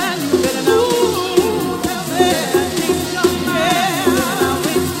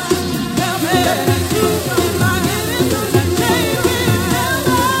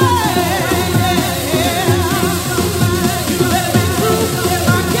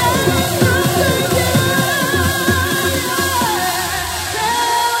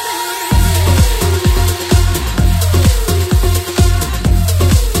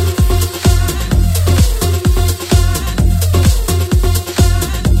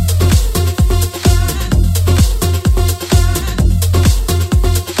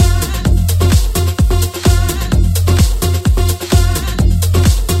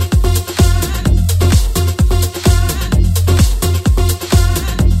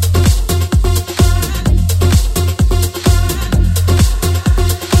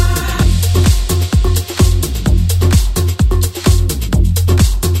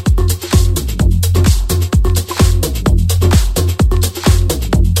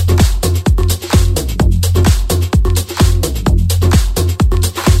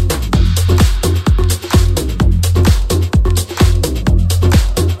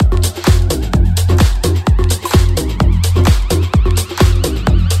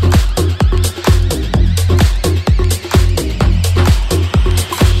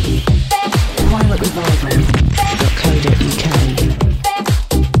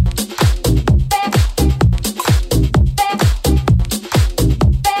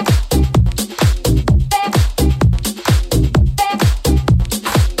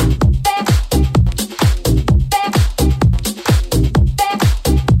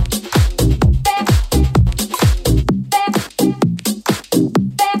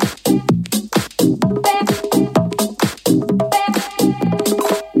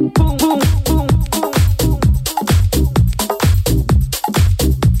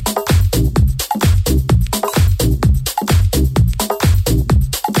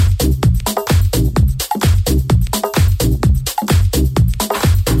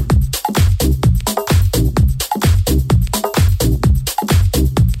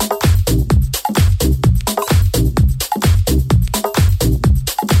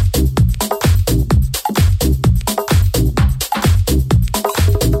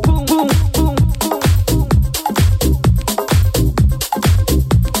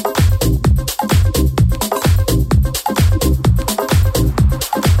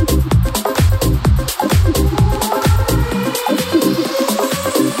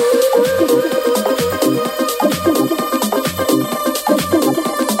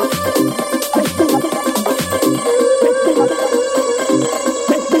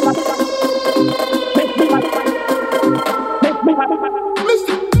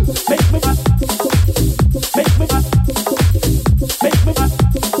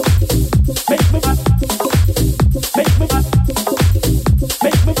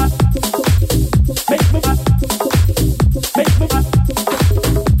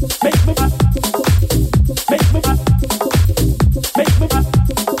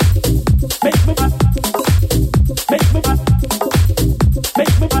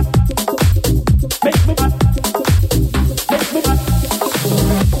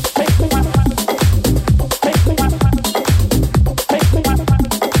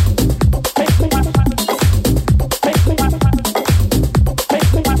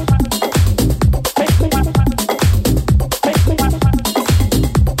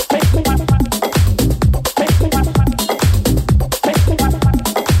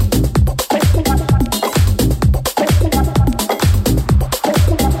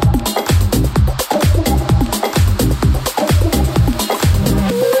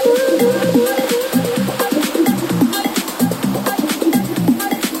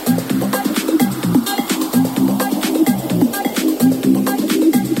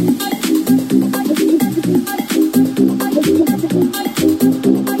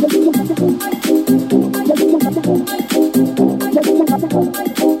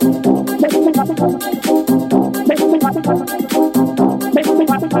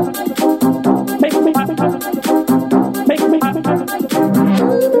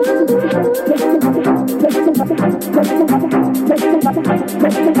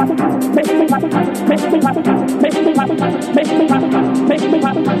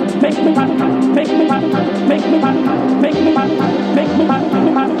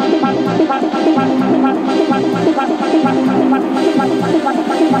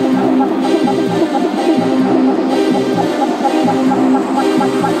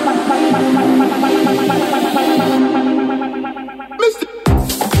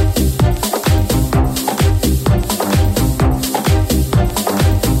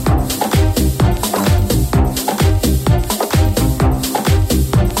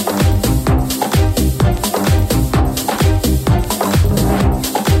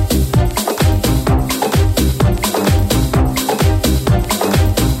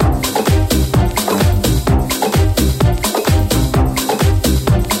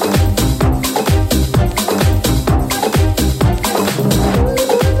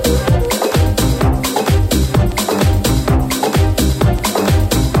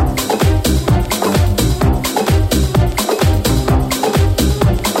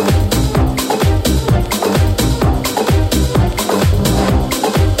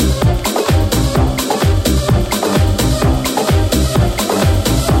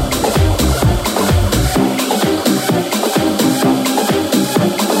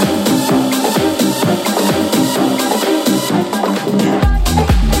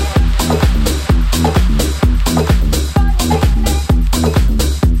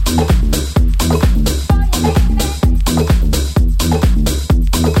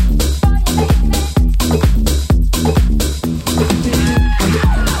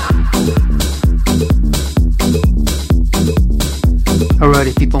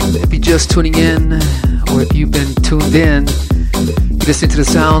 just tuning in, or if you've been tuned in, you listen to the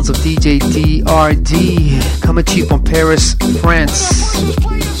sounds of DJ D.R.D. coming to you from Paris, France.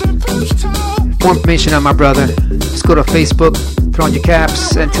 More information on my brother, just go to Facebook, throw on your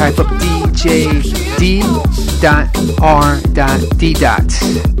caps, and type up DJ.D.R.D.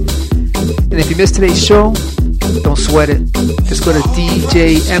 And if you missed today's show, don't sweat it. Just go to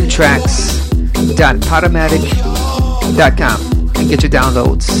djmtraxx.podomatic.com and get your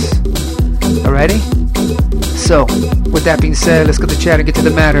downloads. Alrighty? So, with that being said, let's go to chat and get to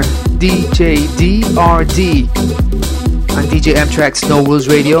the matter. DJ D.R.D. on DJ M-TRAXXX No Rules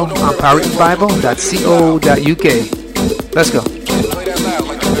Radio on piratebible.co.uk. Let's go.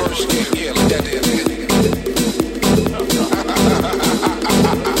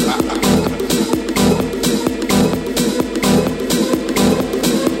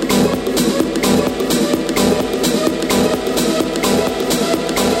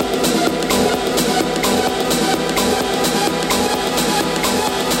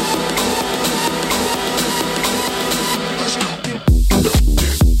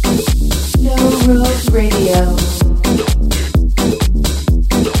 Rulez Radio.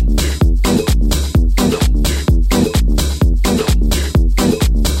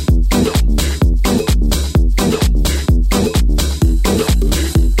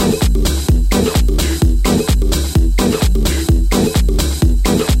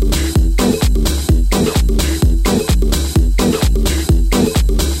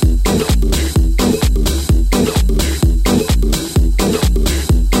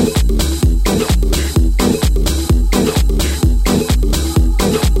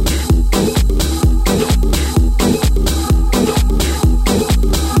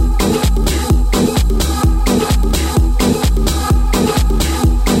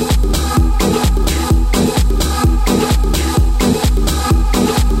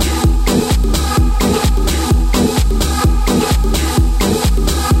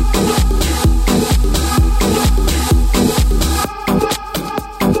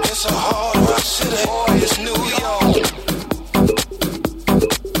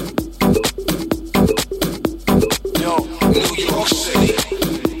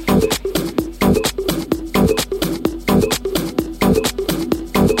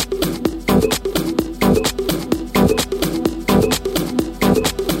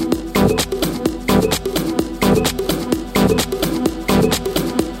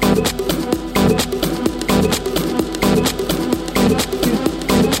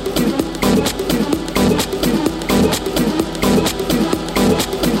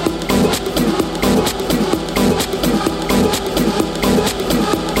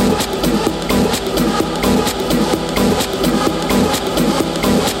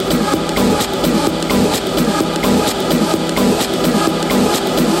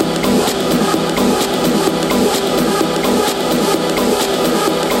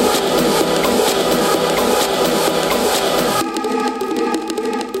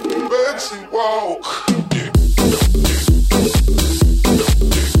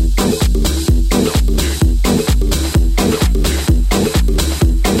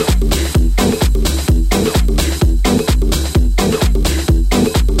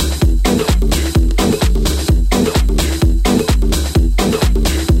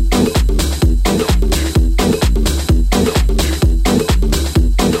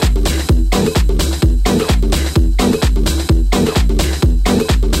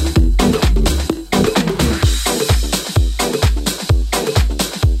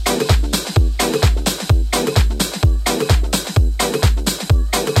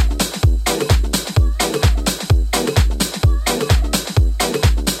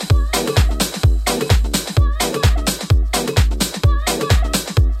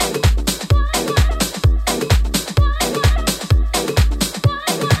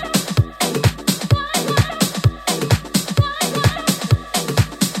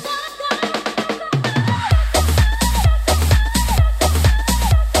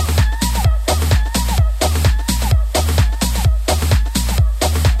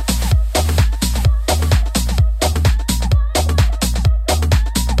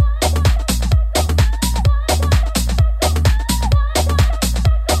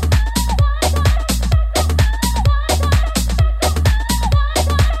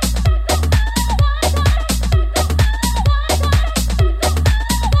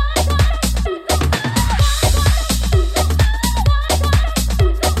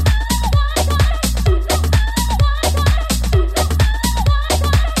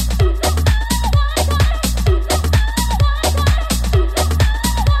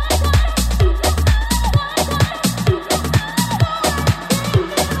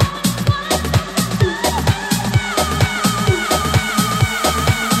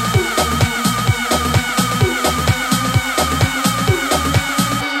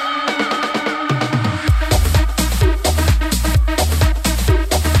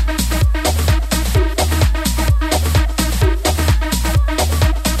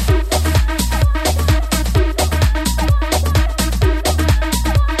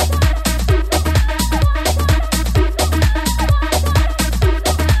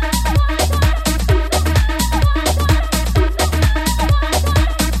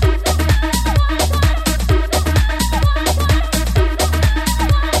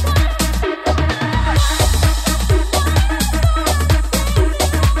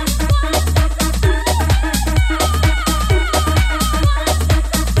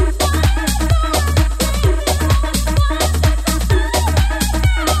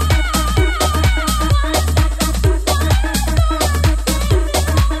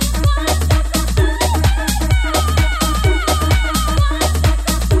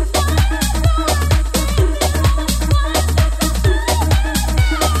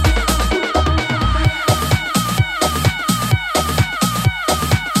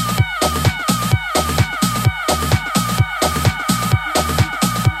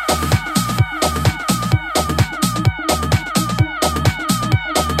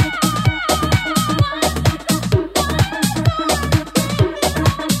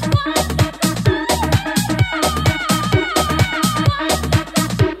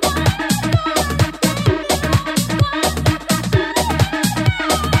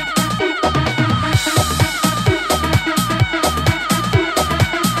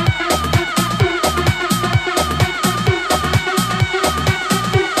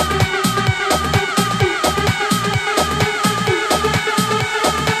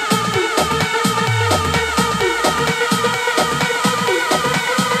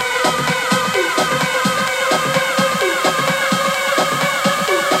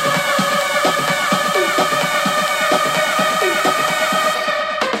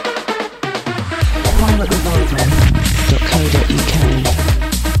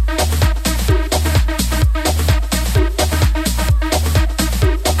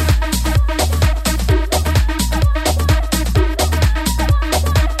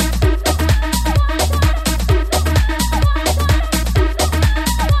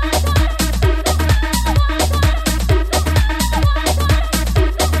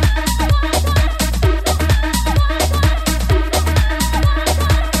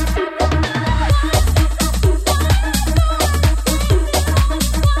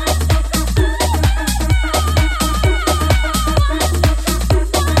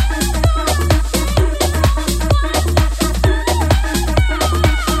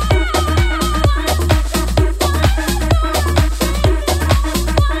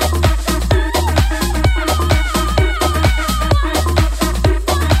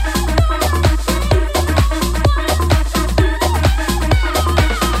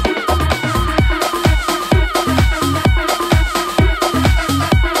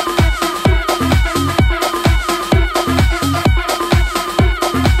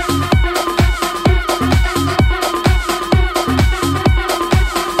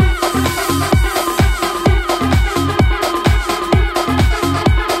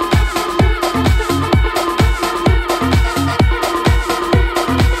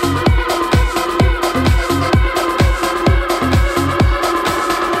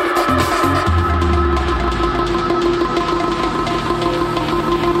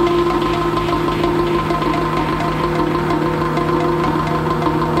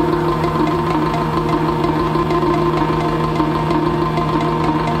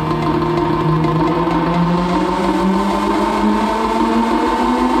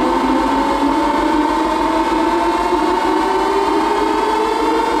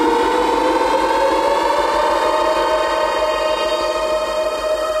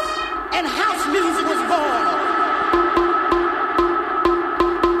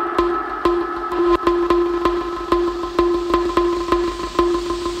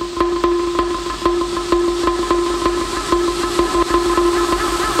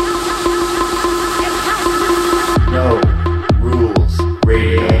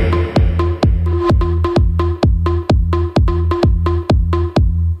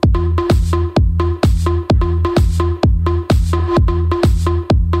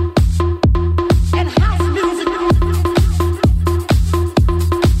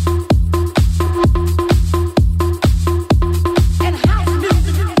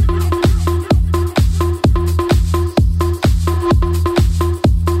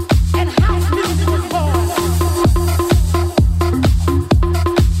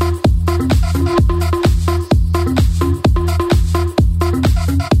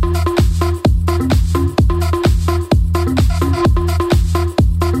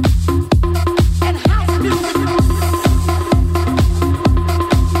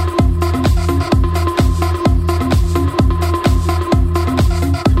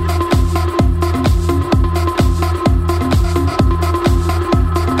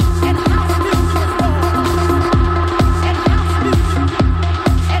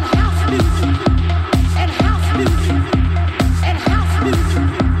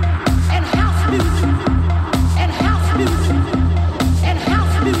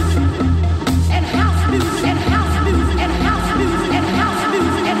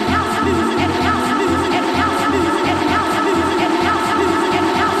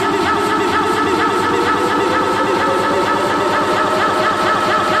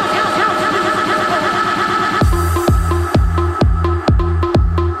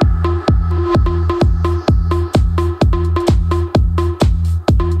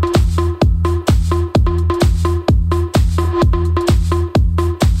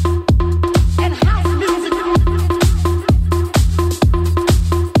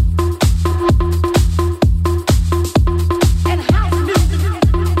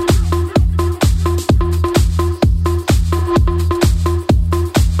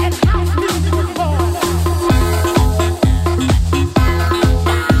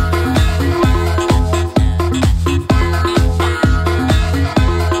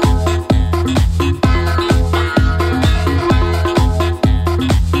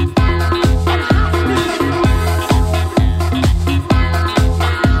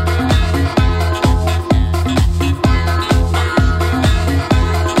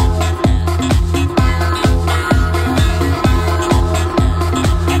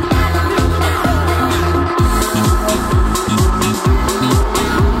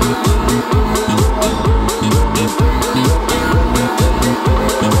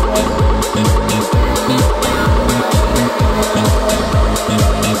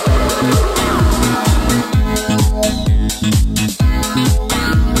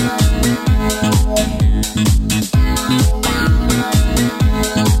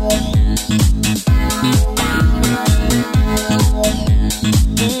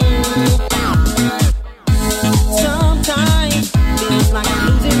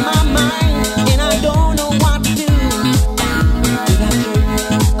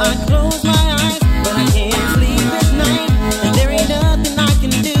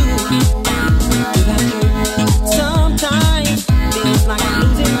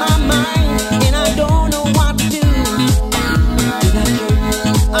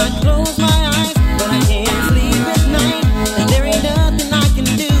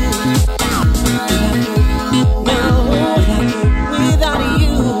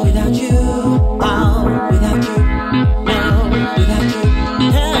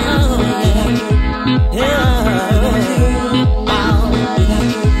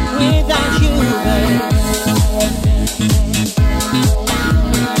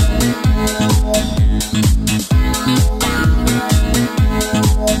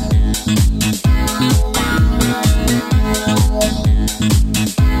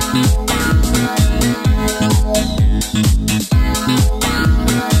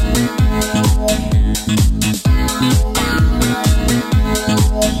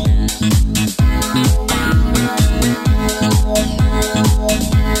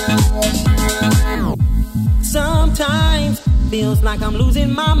 Sometimes feels like I'm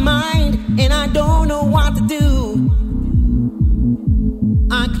losing my mind and I don't know what to do.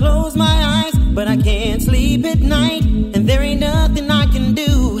 I close my eyes, but I can't sleep at night, and there ain't nothing I can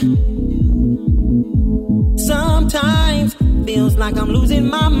do. Sometimes feels like I'm losing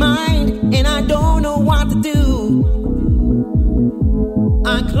my mind and I don't know what to do.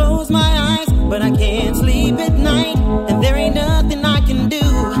 I close my eyes, but I can't sleep at night, and there ain't nothing I can do.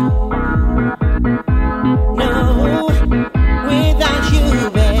 No, without you,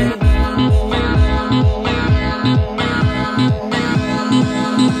 babe.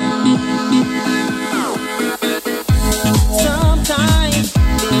 Sometimes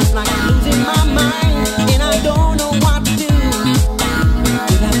feels like I'm losing my mind and I don't know what to do.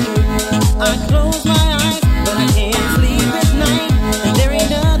 Without you, I close my eyes, but I can't sleep at night, and there ain't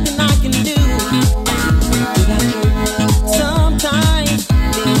nothing I can do. Without you, sometimes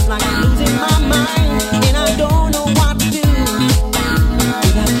feels like I'm losing my mind and I don't know what to do.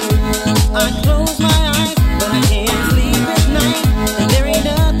 Without you, I close my eyes, but I can't sleep at night, and there ain't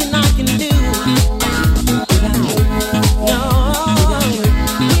nothing I can do. Without you, no,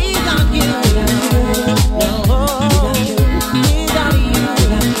 without you, no, without you,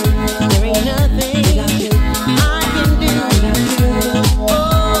 there ain't nothing I can do.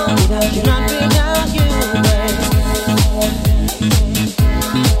 Oh, not without you, babe.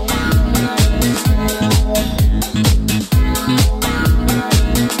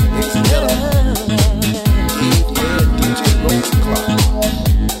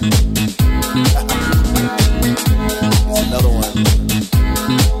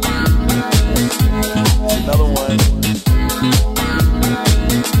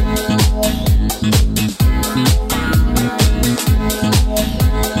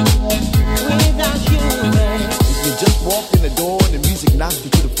 If you just walked in the door and the music knocked you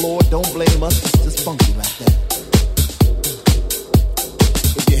to the floor, don't blame us, it's just funky like that.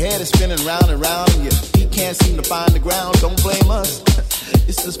 If your head is spinning round and round and your feet can't seem to find the ground, don't blame us,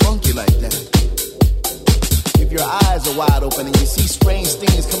 it's just funky like that. If your eyes are wide open and you see strange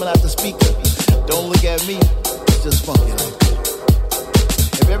things coming out the speaker, don't look at me, it's just funky like that.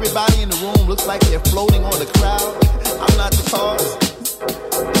 If everybody in the room looks like they're floating on the crowd, I'm not the cause,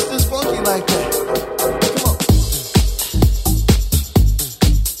 it's just funky like that. Come on.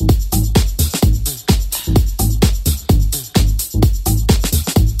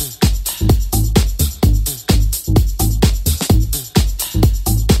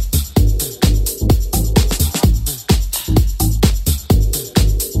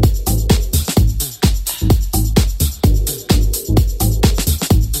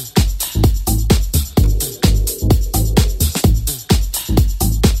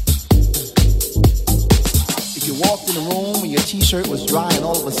 T-shirt was dry and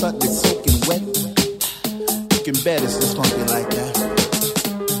all of a sudden it's soaking wet, you can bet it's just funky like that.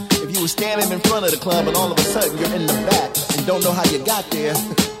 If you were standing in front of the club and all of a sudden you're in the back and don't know how you got there,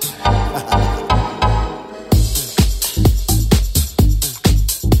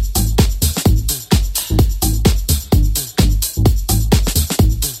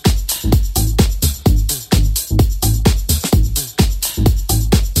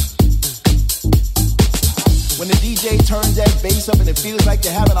 when the DJ turns that bass up and it feels like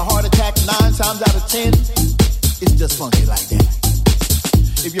you're having a heart attack 9 times out of 10, it's just funky like that.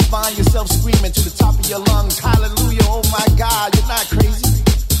 If you find yourself screaming to the top of your lungs, hallelujah, oh my God, you're not crazy,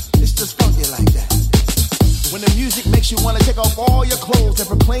 it's just funky like that. When the music makes you want to take off all your clothes and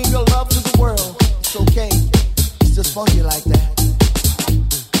proclaim your love to the world, it's okay, it's just funky like that.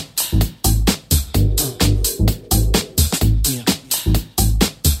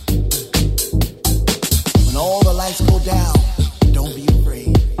 All the lights go down, don't be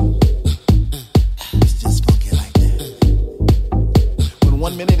afraid. It's just funky like that. When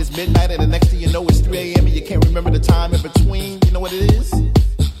 1 minute is midnight and the next thing you know it's 3 a.m. and you can't remember the time in between, you know what it is?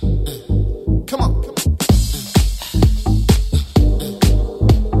 Come on.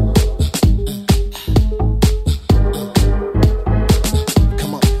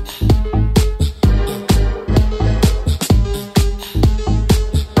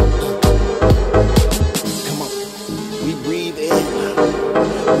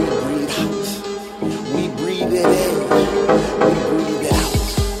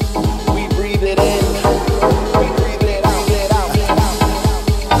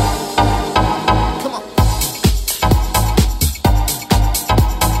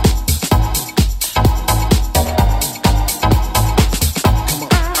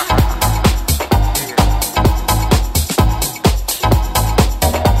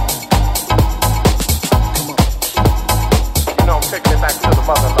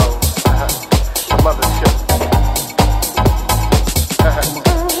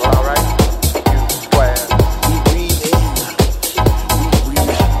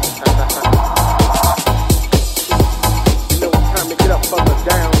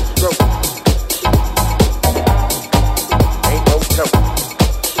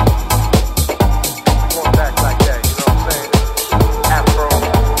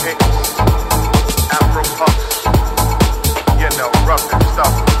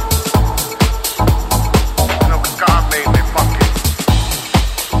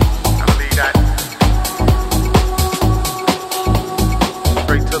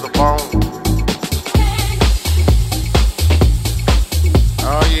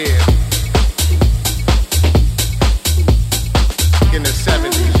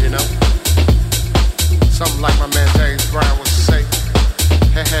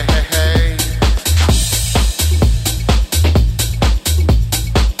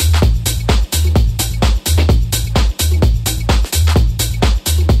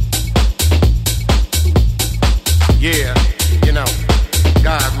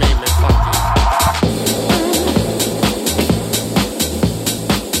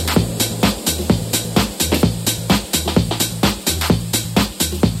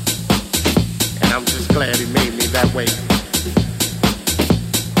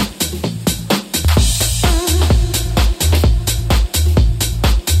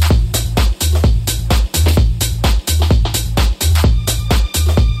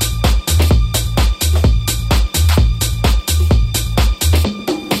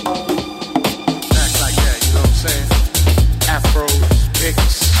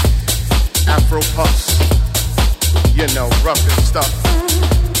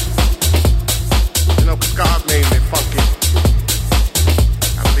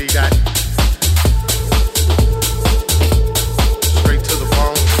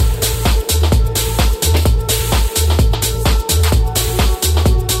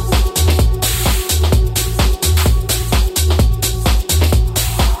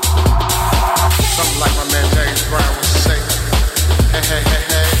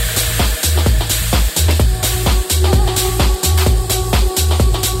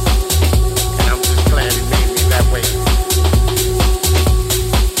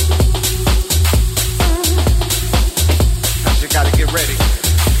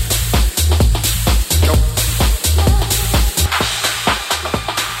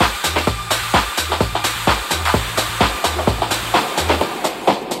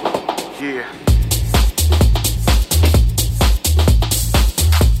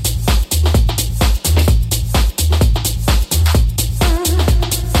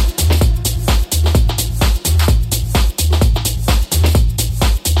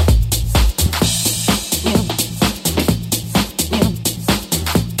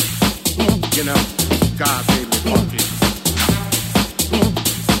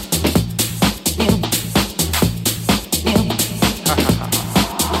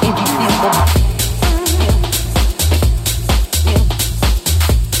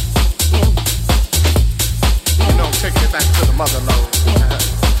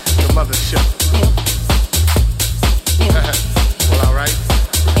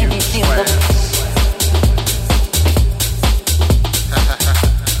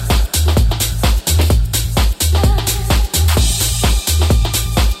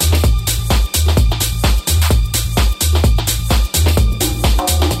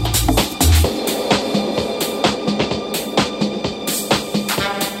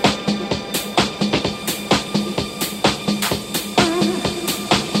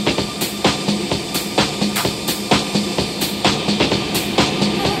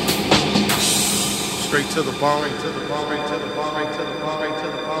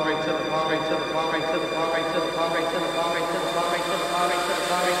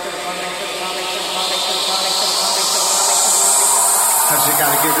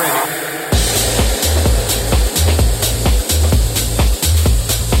 gotta get ready.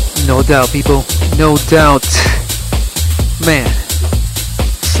 No doubt, people. No doubt. Man.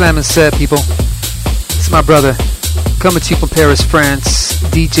 Slam and set, people. It's my brother. Coming to you from Paris, France.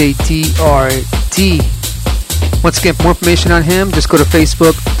 DJ D.R.D. Once again, for more information on him, just go to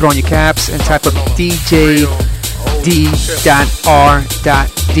Facebook, throw on your caps, and type up DJ D.R.D.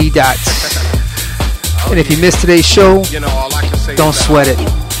 And if you missed today's show, don't sweat it.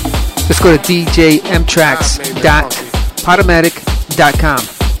 Just go to DJM-TRAXXX.podomatic.com.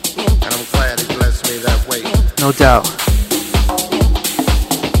 And I'm glad he blessed me that way. No doubt.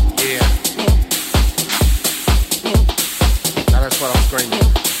 Yeah. Now that's what I'm screaming.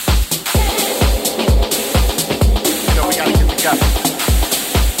 You know, we gotta get together.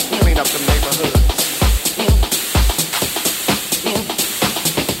 Clean up the neighborhoods.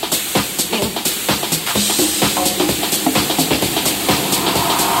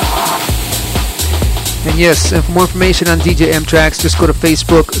 And yes, and for more information on DJ M-TRAXXX, just go to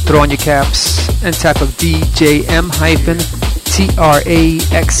Facebook, throw on your caps, and type up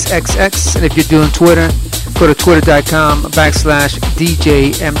DJM-TRAXXX. And if you're doing Twitter, go to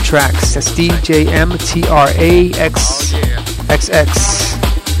twitter.com/DJ M-TRAXXX. That's DJM-TRAXXX.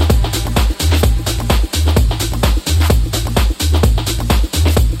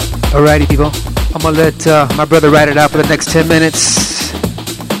 Alrighty, people. I'm going to let my brother write it out for the next 10 minutes.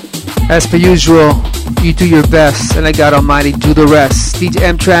 As per usual, you do your best, and let God Almighty do the rest. DJ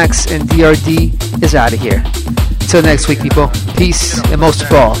M-TRAXXX and D.R.D is out of here. Till next week, people. Peace, and most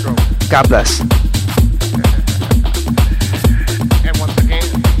of all, God bless.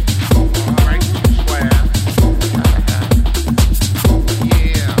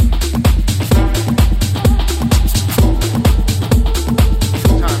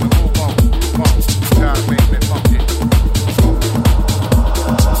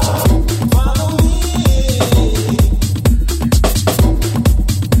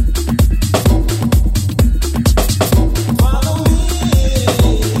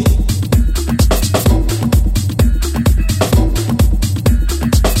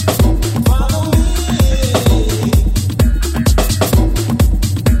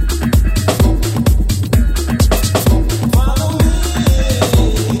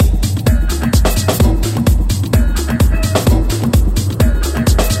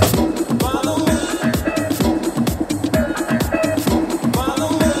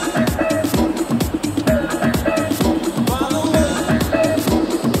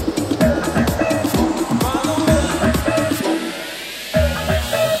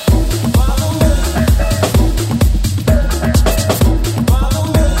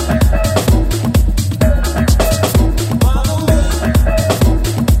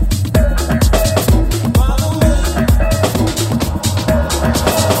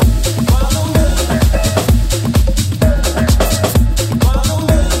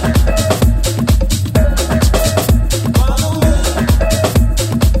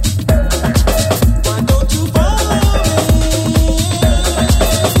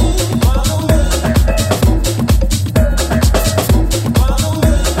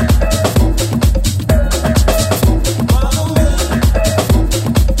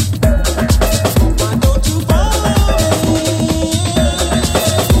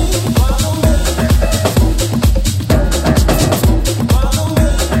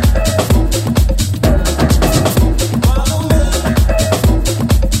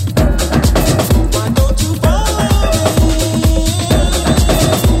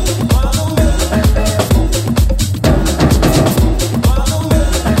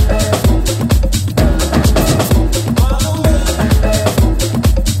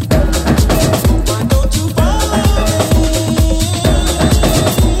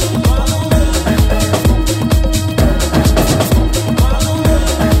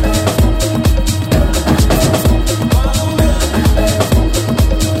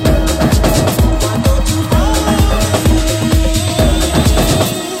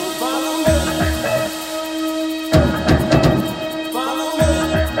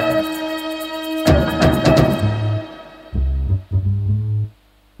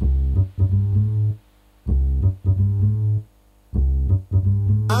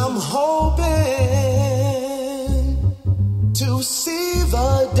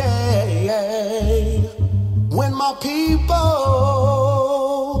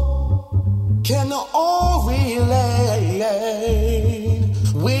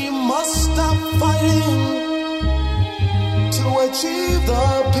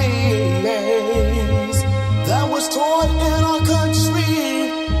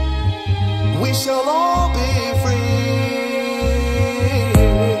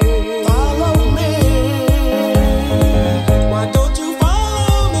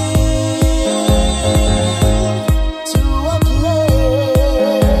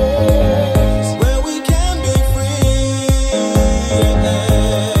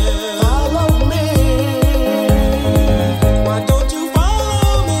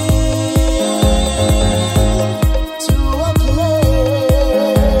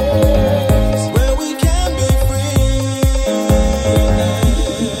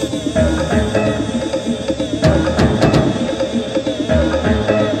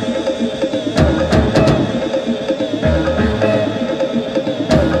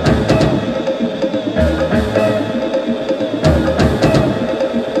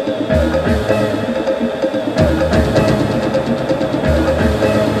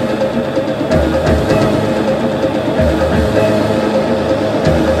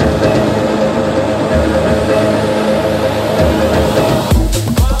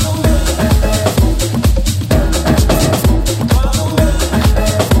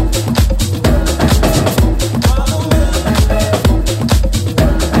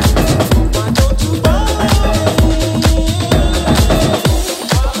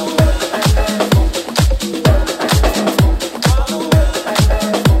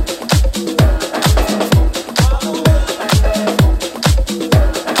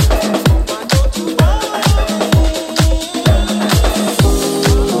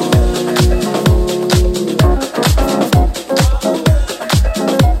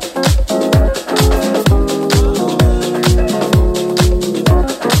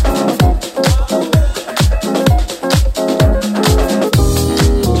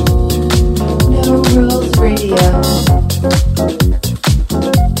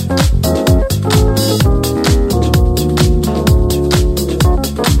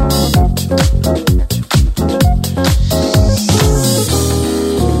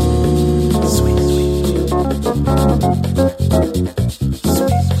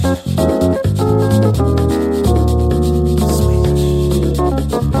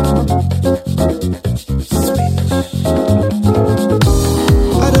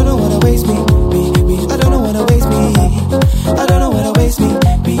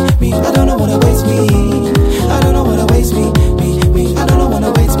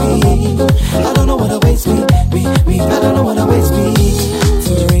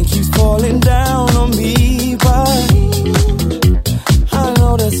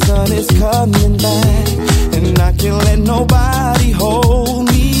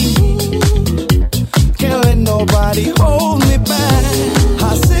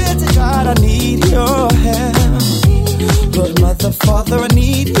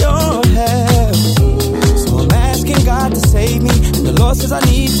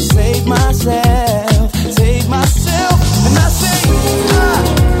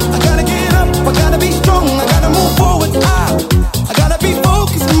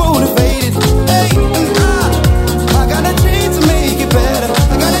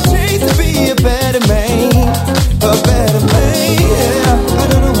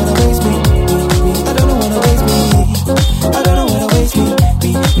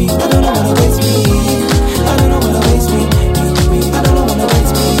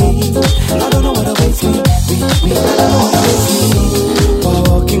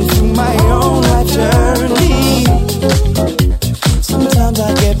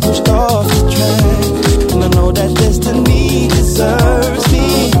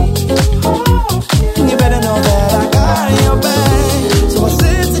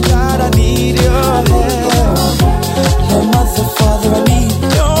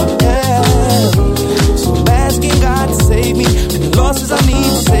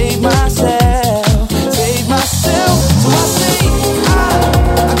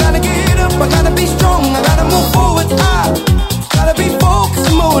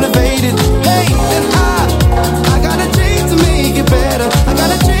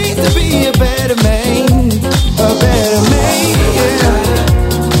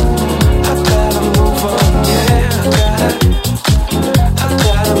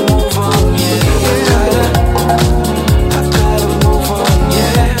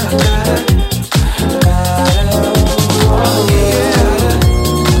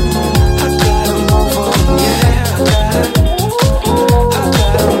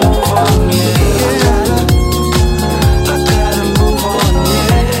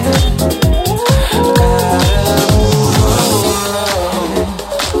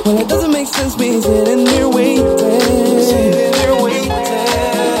 since me sitting there waiting.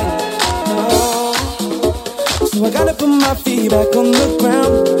 So I gotta put my feet back on the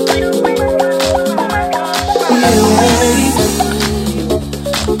ground.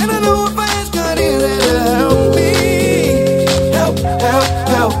 And I know if I ask God in there to help me,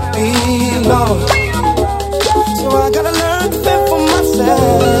 help me, Lord. So I gotta learn to fend for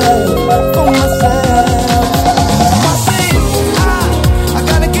myself, I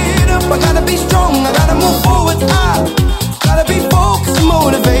gotta get up, I gotta be strong, I gotta move forward. I gotta be focused and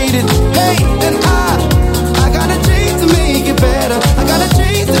motivated. Hey, and I gotta change to make it better. I gotta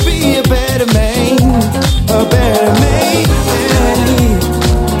change to be a better man, a better man.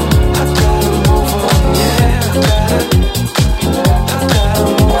 I gotta move on, yeah. I gotta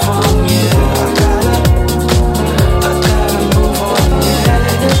move on, yeah. I gotta move on, yeah.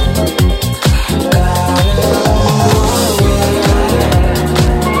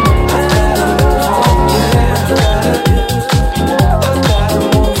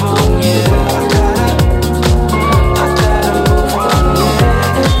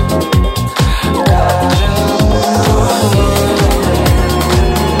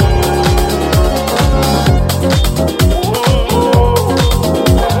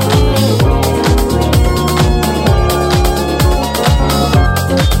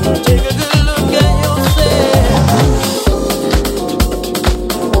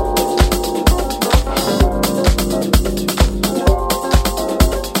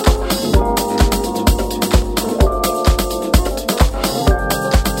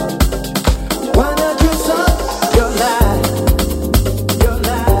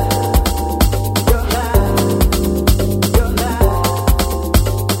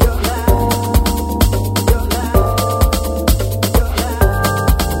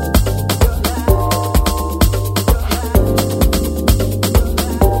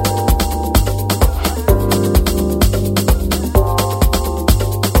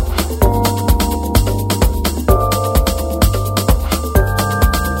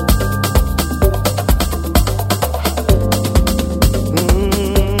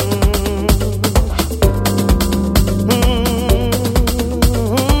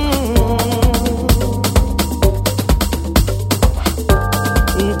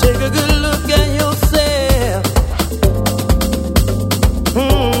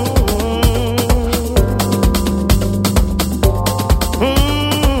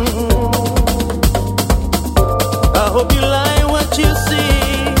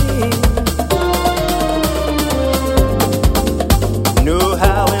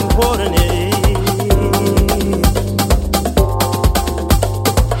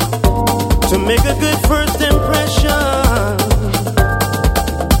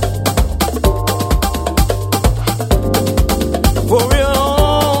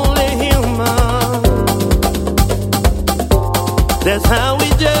 That's how we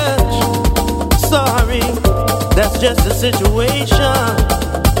judge. Sorry, that's just the situation.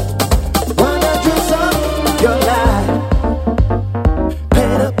 Why not dress up your life?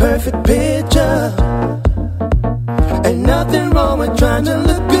 Paint a perfect picture. Ain't nothing wrong with trying to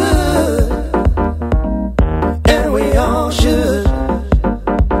look good, and we all should.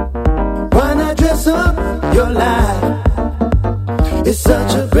 Why not dress up your life? It's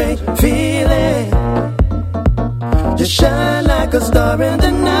such a great feeling. Just shine like a star in the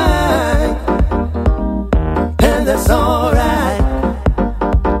night, and that's alright.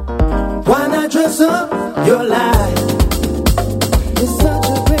 Why not dress up your life? It's such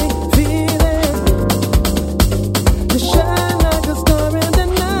a great feeling. Just shine like a star in the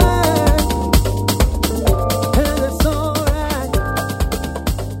night, and that's alright.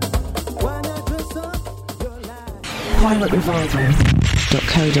 Why not dress up your life?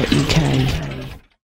 PirateRevival.co.uk